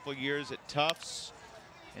 played a couple of years at Tufts,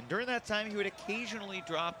 and during that time he would occasionally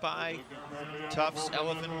drop by Tufts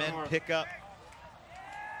Elephant Men pickup.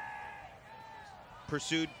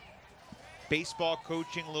 Pursued baseball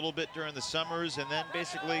coaching a little bit during the summers, and then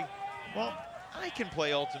basically, well, I can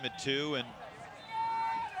play Ultimate too. And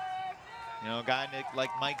you know, a guy like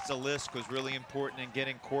Mike Zalisk was really important in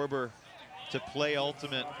getting Korber to play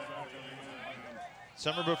Ultimate.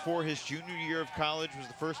 Summer before his junior year of college was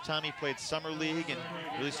the first time he played Summer League and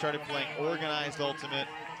really started playing organized Ultimate.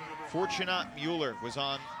 Fortunat Mueller was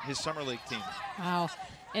on his Summer League team. Wow.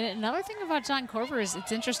 And another thing about John Korber is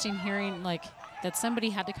it's interesting hearing, like, that somebody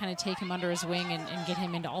had to kind of take him under his wing and get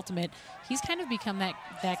him into ultimate. He's kind of become that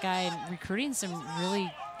guy and recruiting some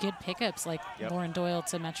really good pickups like Lauren Doyle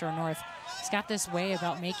to Metro North. He's got this way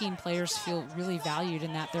about making players feel really valued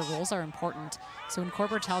and that their roles are important. So when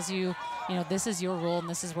Corber tells you, this is your role and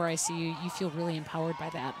this is where I see you, you feel really empowered by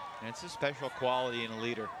that. And it's a special quality in a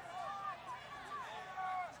leader.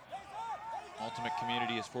 Ultimate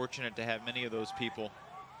community is fortunate to have many of those people.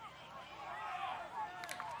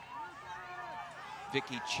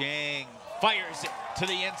 Vicky Chang fires it to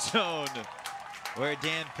the end zone, where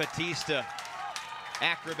Dan Batista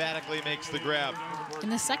acrobatically makes the grab. In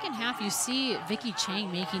the second half, you see Vicky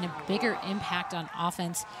Chang making a bigger impact on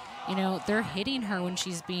offense. They're hitting her when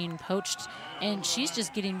she's being poached, and she's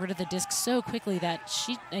just getting rid of the disc so quickly that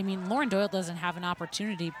Lauren Doyle doesn't have an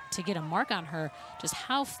opportunity to get a mark on her. Just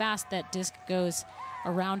how fast that disc goes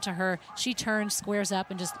around to her. She turns, squares up,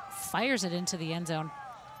 and just fires it into the end zone.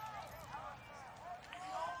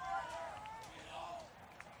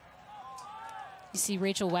 You see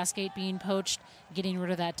Rachel Westgate being poached, getting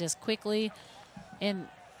rid of that disc quickly. And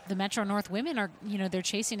the Metro North women are, they're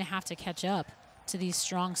chasing to have to catch up to these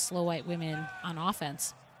strong, slow white women on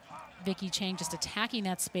offense. Vicky Chang just attacking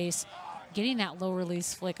that space, getting that low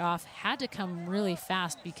release flick off, had to come really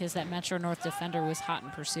fast because that Metro North defender was hot in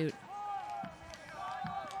pursuit.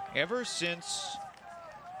 Ever since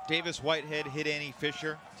Davis Whitehead hit Annie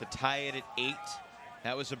Fisher to tie it at 8,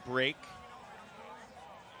 that was a break.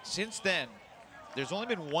 Since then, there's only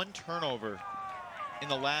been one turnover in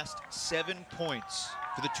the last 7 points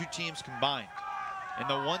for the two teams combined. And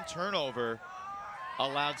the one turnover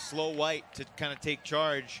allowed Slow White to kind of take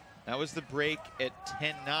charge. That was the break at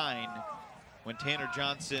 10-9 when Tanner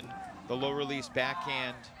Johnson, the low release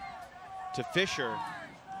backhand to Fisher,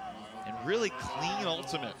 and really clean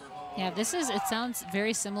ultimate. Yeah, it sounds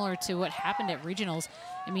very similar to what happened at regionals.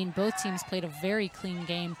 Both teams played a very clean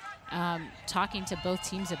game. Talking to both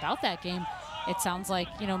teams about that game, it sounds like,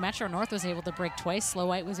 Metro North was able to break twice, Slow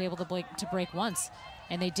White was able to break once,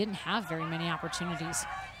 and they didn't have very many opportunities.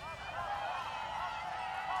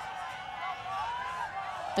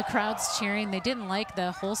 The crowd's cheering. They didn't like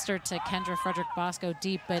the holster to Kendra Frederick Bosco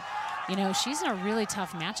deep, but, she's in a really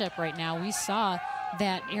tough matchup right now. We saw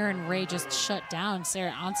that Erin Ray just shut down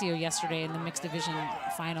Sarah Ancio yesterday in the mixed division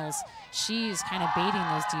finals. She's kind of baiting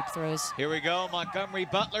those deep throws. Here we go. Montgomery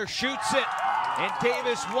Butler shoots it, and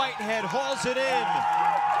Davis Whitehead hauls it in.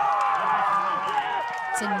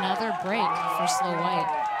 It's another break for Slow White.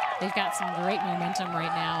 They've got some great momentum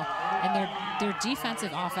right now, and their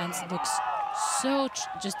defensive offense looks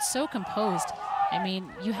so composed.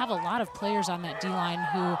 You have a lot of players on that D-line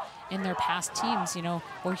who, in their past teams,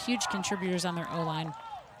 were huge contributors on their O-line.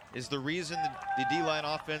 Is the reason the D-line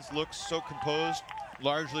offense looks so composed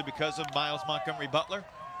largely because of Miles Montgomery Butler?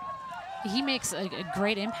 He makes a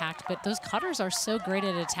great impact, but those cutters are so great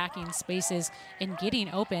at attacking spaces and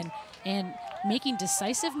getting open and making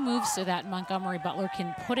decisive moves so that Montgomery Butler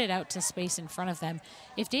can put it out to space in front of them.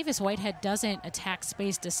 If Davis Whitehead doesn't attack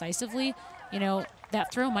space decisively,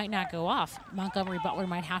 that throw might not go off. Montgomery Butler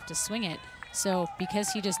might have to swing it. So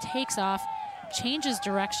because he just takes off, changes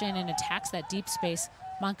direction, and attacks that deep space,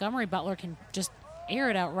 Montgomery Butler can just air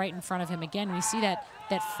it out right in front of him. Again, we see that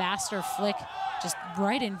faster flick just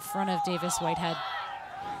right in front of Davis Whitehead.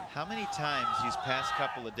 How many times these past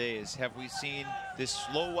couple of days have we seen this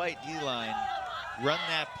Slow White D-line run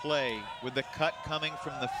that play with the cut coming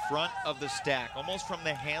from the front of the stack, almost from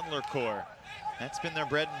the handler core? That's been their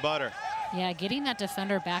bread and butter. Yeah, getting that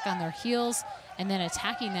defender back on their heels and then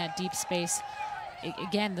attacking that deep space.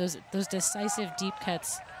 Again, those decisive deep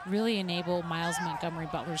cuts really enable Miles Montgomery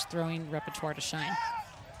Butler's throwing repertoire to shine.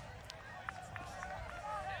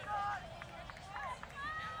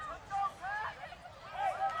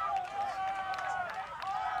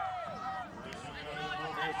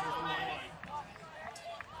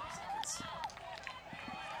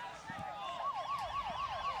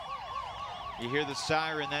 You hear the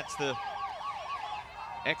siren, that's the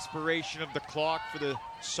expiration of the clock for the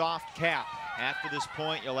soft cap. After this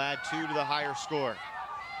point, you'll add 2 to the higher score.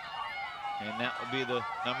 And that will be the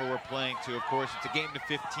number we're playing to. Of course, it's a game to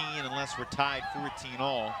 15 unless we're tied 14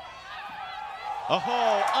 all.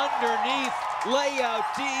 Oh, underneath, layout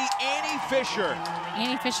D, Annie Fisher.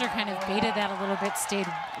 Annie Fisher kind of baited that a little bit, stayed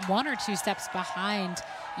 1 or 2 steps behind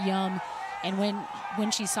Yum. And when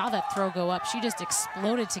she saw that throw go up, she just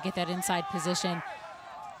exploded to get that inside position.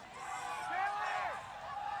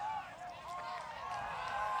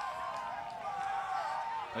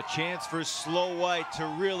 A chance for Slow White to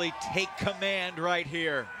really take command right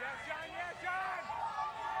here.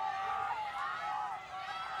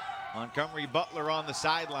 Montgomery Butler on the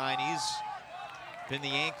sideline. He's been the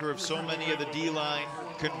anchor of so many of the D-line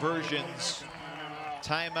conversions.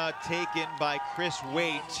 Timeout taken by Chris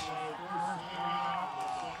Waite.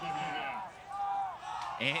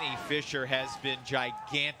 Annie Fisher has been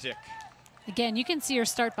gigantic. Again, you can see her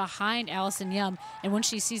start behind Allison Yum, and when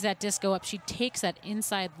she sees that disc go up, she takes that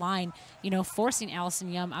inside line, forcing Allison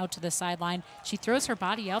Yum out to the sideline. She throws her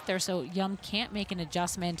body out there so Yum can't make an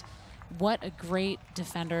adjustment. What a great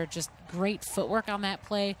defender, just great footwork on that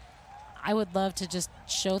play. I would love to just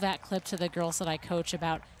show that clip to the girls that I coach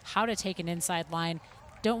about how to take an inside line.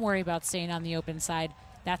 Don't worry about staying on the open side.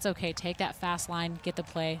 That's okay. Take that fast line, get the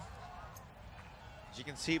play. As you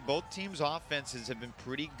can see, both teams' offenses have been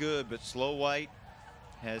pretty good, but Slow White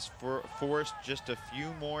has forced just a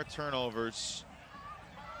few more turnovers.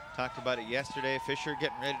 Talked about it yesterday. Fisher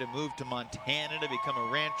getting ready to move to Montana to become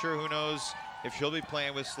a rancher. Who knows if she'll be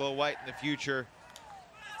playing with Slow White in the future.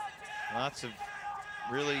 Lots of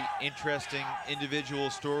really interesting individual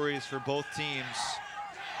stories for both teams.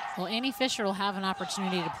 Well, Annie Fisher will have an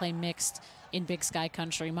opportunity to play mixed in Big Sky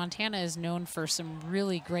Country. Montana is known for some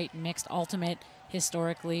really great mixed ultimate,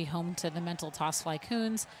 historically home to the Mental Toss Fly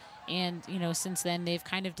Coons. And, since then they've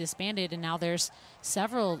kind of disbanded, and now there's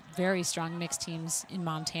several very strong mixed teams in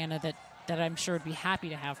Montana that I'm sure would be happy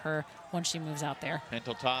to have her once she moves out there.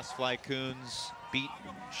 Mental Toss Fly Coons beat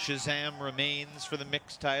Shazam Remains for the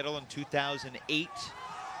mixed title in 2008.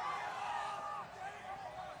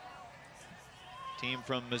 Team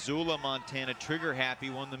from Missoula, Montana, Trigger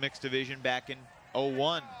Happy, won the mixed division back in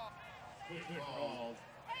 01.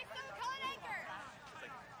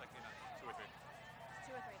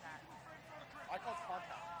 I called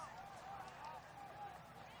contact.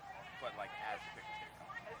 But like as the pick was getting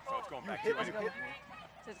caught. So it's going back to you.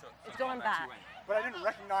 It's going back. But I didn't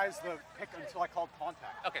recognize the pick until I called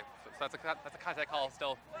contact. Okay, so that's a contact call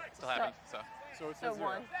still happened. So it says So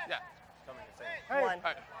one. yeah. Hey, One. All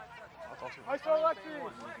right. I saw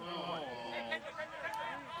Lexi.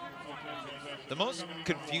 The most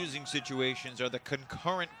confusing situations are the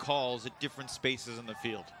concurrent calls at different spaces in the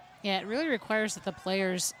field. Yeah, it really requires that the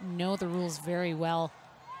players know the rules very well.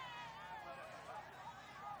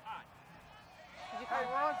 Hey,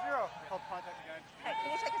 we're on zero. I called contact again. Hey,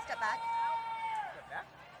 can you take a step back? Step back?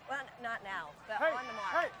 Well, not now, but Hey, on the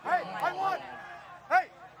mark. hey, I want. Hey,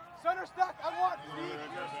 center stack, I want.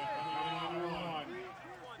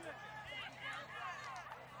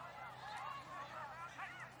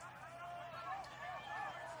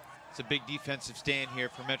 It's a big defensive stand here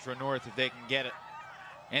for Metro North if they can get it.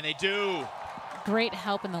 And they do. Great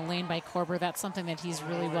help in the lane by Korber. That's something that he's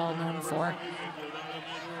really well known for.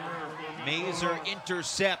 Mazer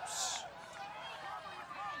intercepts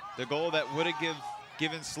the goal that would have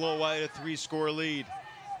given Slow White a 3-score lead.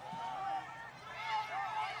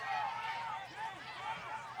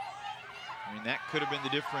 I mean, that could have been the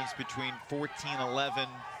difference between 14-11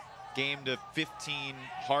 game to 15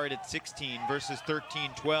 hard at 16 versus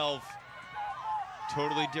 13-12.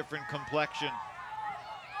 Totally different complexion.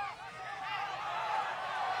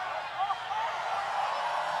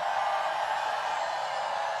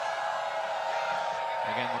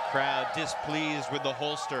 Again, the crowd displeased with the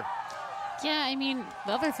holster. Yeah, I mean,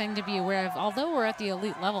 the other thing to be aware of, although we're at the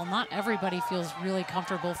elite level, not everybody feels really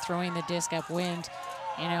comfortable throwing the disc upwind.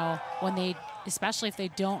 When they, especially if they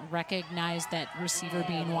don't recognize that receiver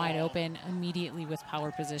being wide open immediately with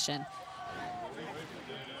power position.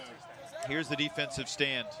 Here's the defensive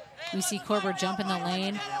stand. We see Korber jump in the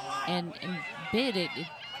lane and bid. It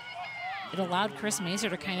allowed Chris Mazer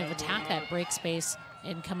to kind of attack that break space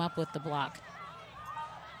and come up with the block.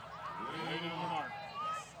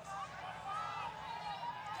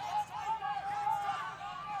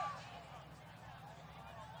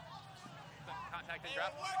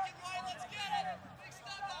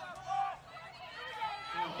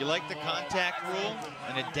 You like the contact rule,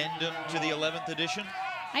 an addendum to the 11th edition?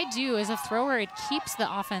 I do. As a thrower, it keeps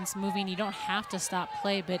the offense moving. You don't have to stop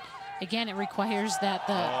play, but again, it requires that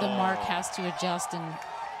the mark has to adjust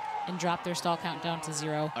and drop their stall count down to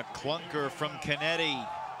 0. A clunker from Canetti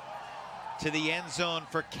to the end zone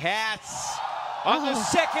for Katz on the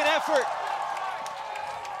second effort.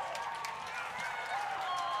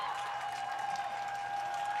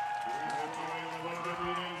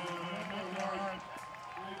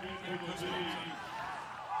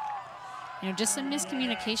 Just some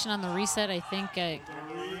miscommunication on the reset. I think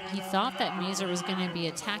he thought that Mazer was going to be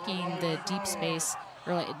attacking the deep space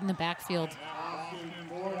or in the backfield.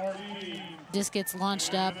 Disc gets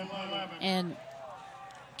launched up, and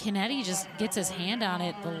Canetti just gets his hand on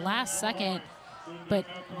it the last second. But,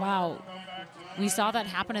 wow, we saw that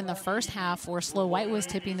happen in the first half where Slow White was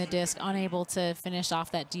tipping the disc, unable to finish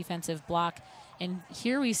off that defensive block. And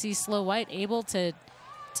here we see Slow White able to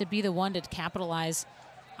be the one to capitalize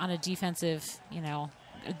on a defensive,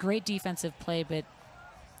 a great defensive play, but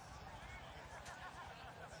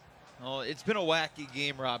well, it's been a wacky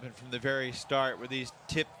game, Robin, from the very start, with these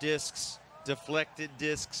tipped discs, deflected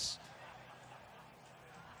discs,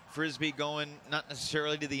 frisbee going not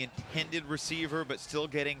necessarily to the intended receiver, but still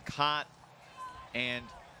getting caught, and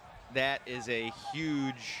that is a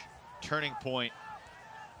huge turning point.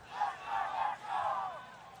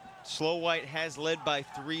 Slow White has led by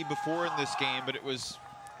 3 before in this game, but it was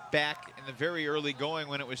back in the very early going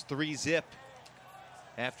when it was 3-zip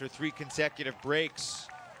after 3 consecutive breaks.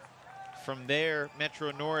 From there,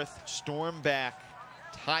 Metro North stormed back,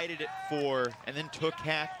 tied it at 4, and then took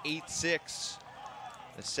half 8-6.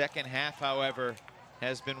 The second half, however,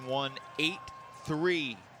 has been won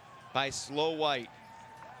 8-3 by Slow White,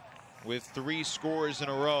 with 3 scores in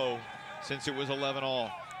a row since it was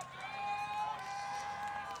 11-all.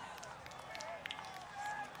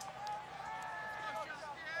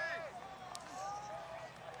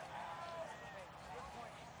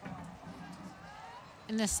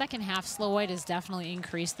 In the second half, Slow White has definitely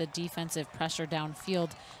increased the defensive pressure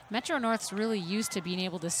downfield. Metro North's really used to being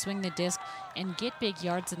able to swing the disc and get big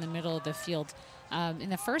yards in the middle of the field. In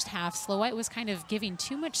the first half, Slow White was kind of giving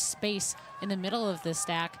too much space in the middle of the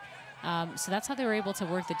stack, so that's how they were able to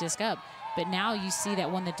work the disc up. But now you see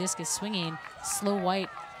that when the disc is swinging, Slow White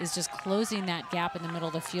is just closing that gap in the middle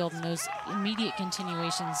of the field, and those immediate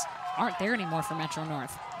continuations aren't there anymore for Metro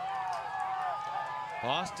North.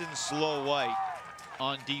 Boston Slow White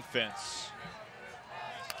on defense.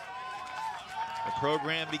 The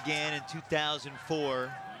program began in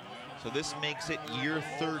 2004, so this makes it year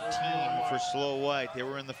 13 for Slow White. They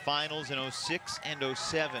were in the finals in 06 and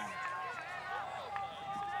 07.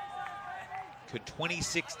 Could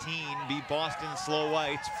 2016 be Boston Slow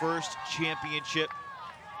White's first championship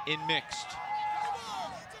in mixed?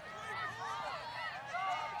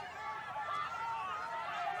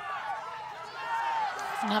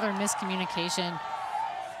 Another miscommunication.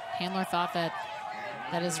 Handler thought that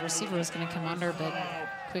his receiver was going to come under, but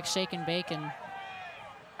quick shake and bake, and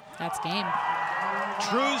that's game.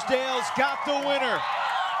 Truesdale's got the winner.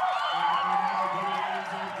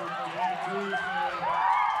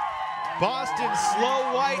 Boston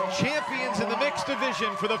Slow White champions in the mixed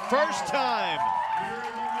division for the first time.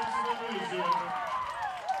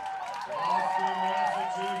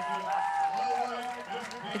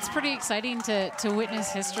 It's pretty exciting to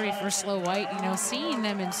witness history for Slow White, seeing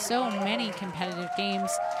them in so many competitive games.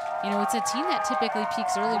 It's a team that typically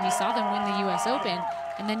peaks early. We saw them win the U.S. Open,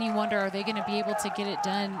 and then you wonder, are they going to be able to get it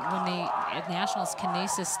done when at Nationals? Can they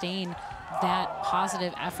sustain that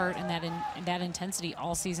positive effort and that intensity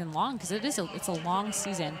all season long? Because it's a long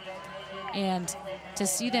season, and to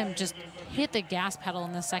see them just hit the gas pedal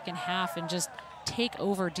in the second half and just take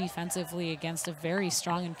over defensively against a very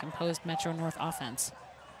strong and composed Metro North offense.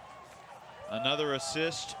 Another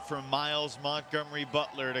assist from Miles Montgomery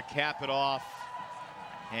Butler to cap it off.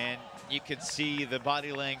 And you could see the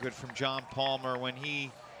body language from John Palmer when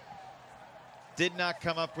he did not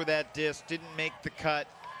come up with that disc, didn't make the cut.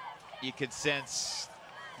 You could sense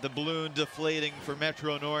the balloon deflating for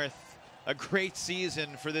Metro North. A great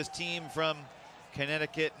season for this team from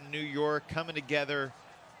Connecticut and New York coming together.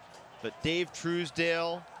 But Dave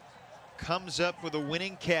Truesdale comes up with a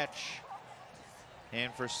winning catch.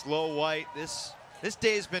 And for Slow White, this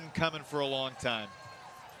day's been coming for a long time.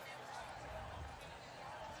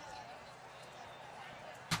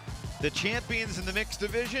 The champions in the mixed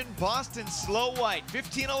division, Boston Slow White,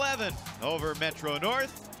 15-11 over Metro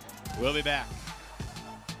North. We'll be back.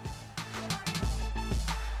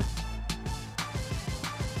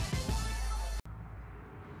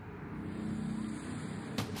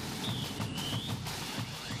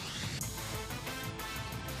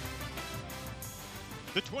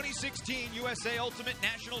 The 2016 USA Ultimate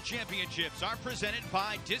National Championships are presented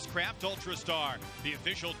by Discraft Ultrastar, the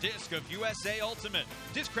official disc of USA Ultimate.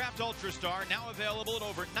 Discraft Ultrastar now available at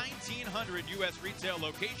over 1,900 U.S. retail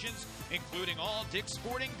locations, including all Dick's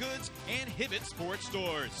Sporting Goods and Hibbett Sports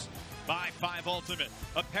stores. Buy 5 Ultimate,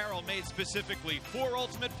 apparel made specifically for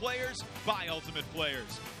Ultimate players by Ultimate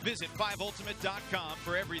players. Visit 5ultimate.com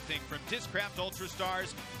for everything from Discraft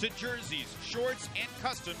Ultrastars to jerseys, shorts, and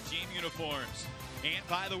custom team uniforms. And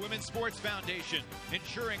by the Women's Sports Foundation,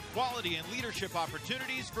 ensuring quality and leadership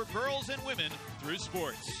opportunities for girls and women through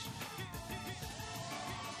sports.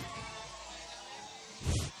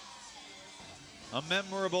 A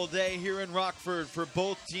memorable day here in Rockford for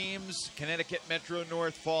both teams. Connecticut Metro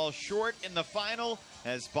North falls short in the final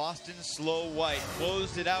as Boston Slow White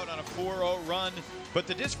closed it out on a 4-0 run. But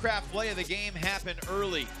the discraft play of the game happened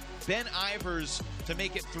early. Ben Ivers to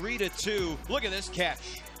make it 3-2. Look at this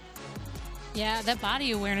catch. Yeah, that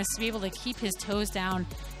body awareness to be able to keep his toes down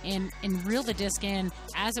and reel the disc in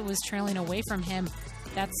as it was trailing away from him,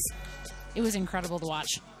 it was incredible to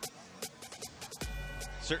watch.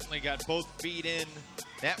 Certainly got both feet in.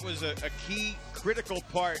 That was a key, critical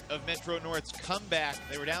part of Metro North's comeback.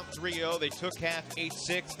 They were down 3-0. They took half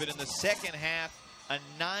 8-6, but in the second half, a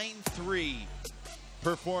 9-3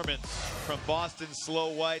 performance from Boston Slow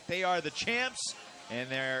White. They are the champs, and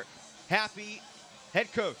they're happy.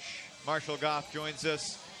 Head coach Marshall Goff joins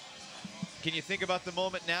us. Can you think about the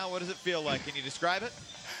moment now? What does it feel like? Can you describe it?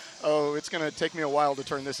 Oh, it's going to take me a while to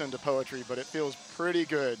turn this into poetry, but it feels pretty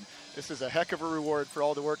good. This is a heck of a reward for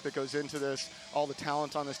all the work that goes into this, all the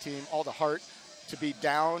talent on this team, all the heart to be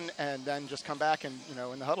down and then just come back. And, you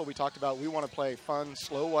know, in the huddle we talked about we want to play fun,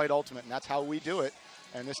 slow white ultimate, and that's how we do it.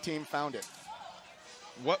 And this team found it.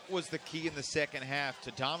 What was the key in the second half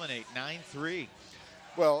to dominate 9-3?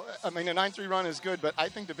 Well, I mean, a 9-3 run is good, but I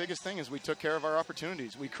think the biggest thing is we took care of our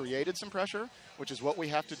opportunities. We created some pressure, which is what we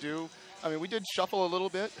have to do. I mean, we did shuffle a little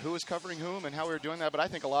bit, who was covering whom and how we were doing that, but I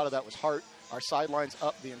think a lot of that was heart. Our sidelines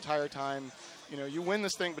up the entire time. You know, you win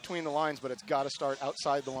this thing between the lines, but it's got to start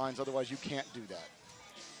outside the lines, otherwise you can't do that.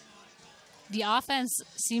 The offense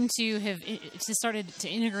seemed to have started to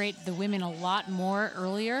integrate the women a lot more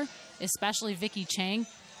earlier, especially Vicky Chang.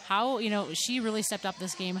 How, you know, she really stepped up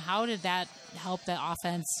this game. How did that help the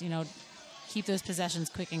offense, you know, keep those possessions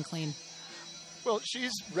quick and clean? Well,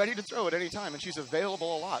 she's ready to throw at any time, and she's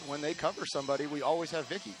available a lot. When they cover somebody, we always have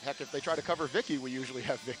Vicky. Heck, if they try to cover Vicky, we usually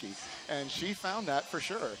have Vicky. And she found that for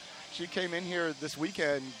sure. She came in here this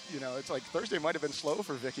weekend, you know, it's like Thursday might have been slow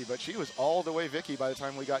for Vicky, but she was all the way Vicky by the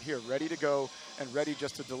time we got here, ready to go and ready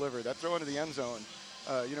just to deliver. That throw into the end zone.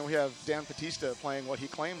 You know, we have Dan Batista playing what he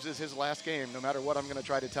claims is his last game, no matter what I'm going to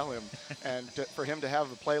try to tell him. And for him to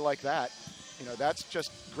have a play like that, you know, that's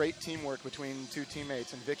just great teamwork between two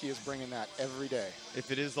teammates, and Vicky is bringing that every day.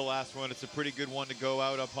 If it is the last one, it's a pretty good one to go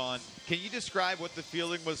out upon. Can you describe what the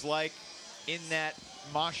feeling was like in that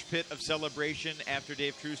mosh pit of celebration after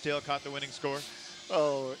Dave Truesdale caught the winning score?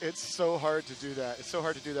 Oh, it's so hard to do that. It's so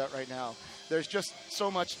hard to do that right now. There's just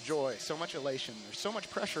so much joy, so much elation. There's so much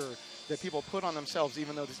pressure that people put on themselves,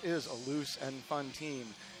 even though this is a loose and fun team.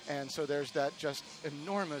 And so there's that just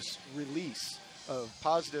enormous release of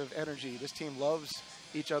positive energy. This team loves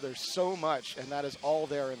each other so much, and that is all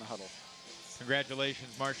there in the huddle.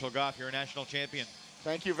 Congratulations, Marshall Goff. You're a national champion.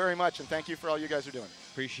 Thank you very much, and thank you for all you guys are doing.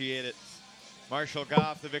 Appreciate it. Marshall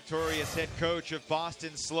Goff, the victorious head coach of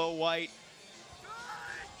Boston Slow White.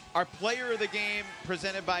 Our player of the game,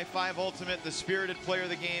 presented by 5 Ultimate, the spirited player of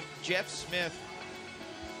the game, Jeff Smith.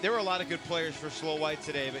 There were a lot of good players for Slow White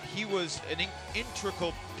today, but he was an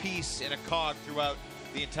integral piece and a cog throughout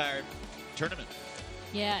the entire tournament.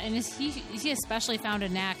 Yeah, and he especially found a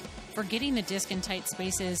knack for getting the disc in tight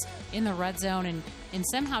spaces in the red zone and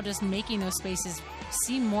somehow just making those spaces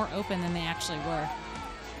seem more open than they actually were.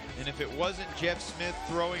 And if it wasn't Jeff Smith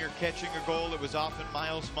throwing or catching a goal, it was often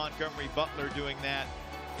Miles Montgomery Butler doing that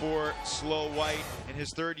for Slow White. In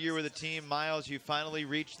his 3rd year with the team, Miles, you finally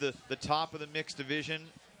reached the top of the mixed division.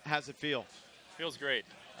 How's it feel? Feels great.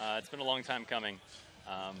 It's been a long time coming.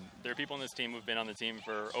 There are people on this team who've been on the team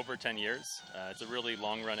for over 10 years. It's a really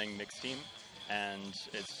long-running mixed team, and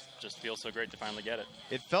it just feels so great to finally get it.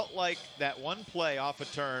 It felt like that one play off a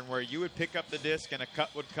turn where you would pick up the disc and a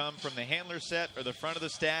cut would come from the handler set or the front of the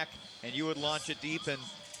stack, and you would launch it deep and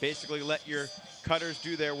basically let your cutters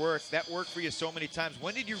do their work. That worked for you so many times.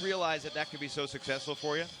 When did you realize that could be so successful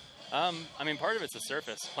for you? I mean, part of it's the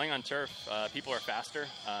surface. Playing on turf, people are faster.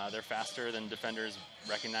 They're faster than defenders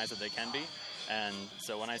recognize that they can be. And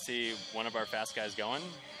so when I see one of our fast guys going,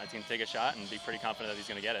 I can take a shot and be pretty confident that he's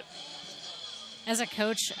going to get it. As a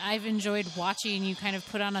coach, I've enjoyed watching you kind of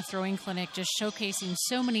put on a throwing clinic, just showcasing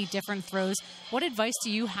so many different throws. What advice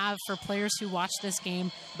do you have for players who watch this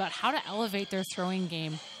game about how to elevate their throwing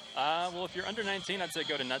game? Well, if you're under 19, I'd say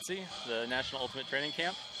go to NUTSI, the National Ultimate Training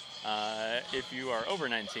Camp. If you are over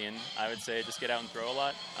 19, I would say just get out and throw a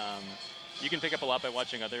lot. You can pick up a lot by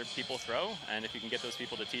watching other people throw, and if you can get those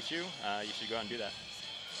people to teach you, you should go out and do that.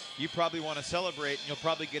 You probably want to celebrate, and you'll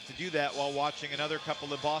probably get to do that while watching another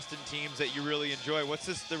couple of Boston teams that you really enjoy. What's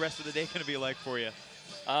the rest of the day going to be like for you?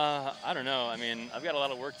 I don't know. I mean, I've got a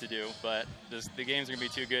lot of work to do, but the games are going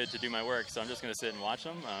to be too good to do my work, so I'm just going to sit and watch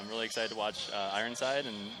them. I'm really excited to watch Ironside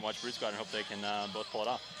and watch Brute Squad and hope they can both pull it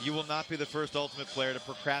off. You will not be the first Ultimate player to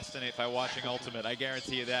procrastinate by watching Ultimate. I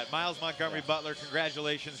guarantee you that. Miles Montgomery Butler,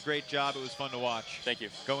 congratulations. Great job. It was fun to watch. Thank you.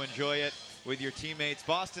 Go enjoy it with your teammates.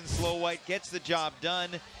 Boston Slow White gets the job done.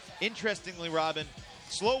 Interestingly, Robin,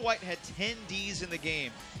 Slow White had 10 Ds in the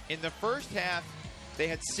game. In the first half, they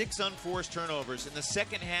had 6 unforced turnovers. In the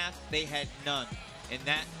second half, they had none. And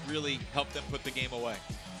that really helped them put the game away.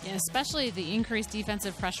 Yeah, especially the increased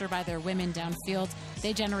defensive pressure by their women downfield.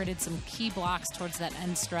 They generated some key blocks towards that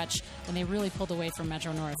end stretch when they really pulled away from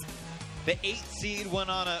Metro North. The 8th seed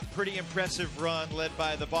went on a pretty impressive run, led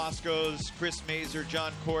by the Boscos, Chris Mazer,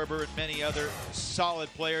 John Korber, and many other solid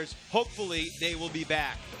players. Hopefully, they will be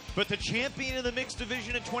back. But the champion in the mixed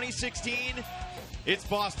division in 2016, it's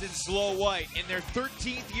Boston Slow White. In their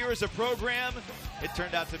 13th year as a program, it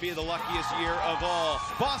turned out to be the luckiest year of all.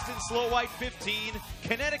 Boston Slow White 15,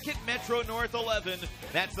 Connecticut Metro North 11.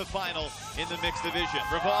 That's the final in the mixed division.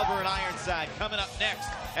 Revolver and Ironside coming up next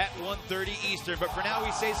at 1:30 Eastern. But for now,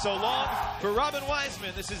 we say so long. For Robin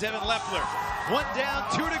Wiseman, this is Evan Leffler. 1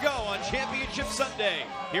 down, 2 to go on Championship Sunday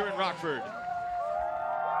here in Rockford.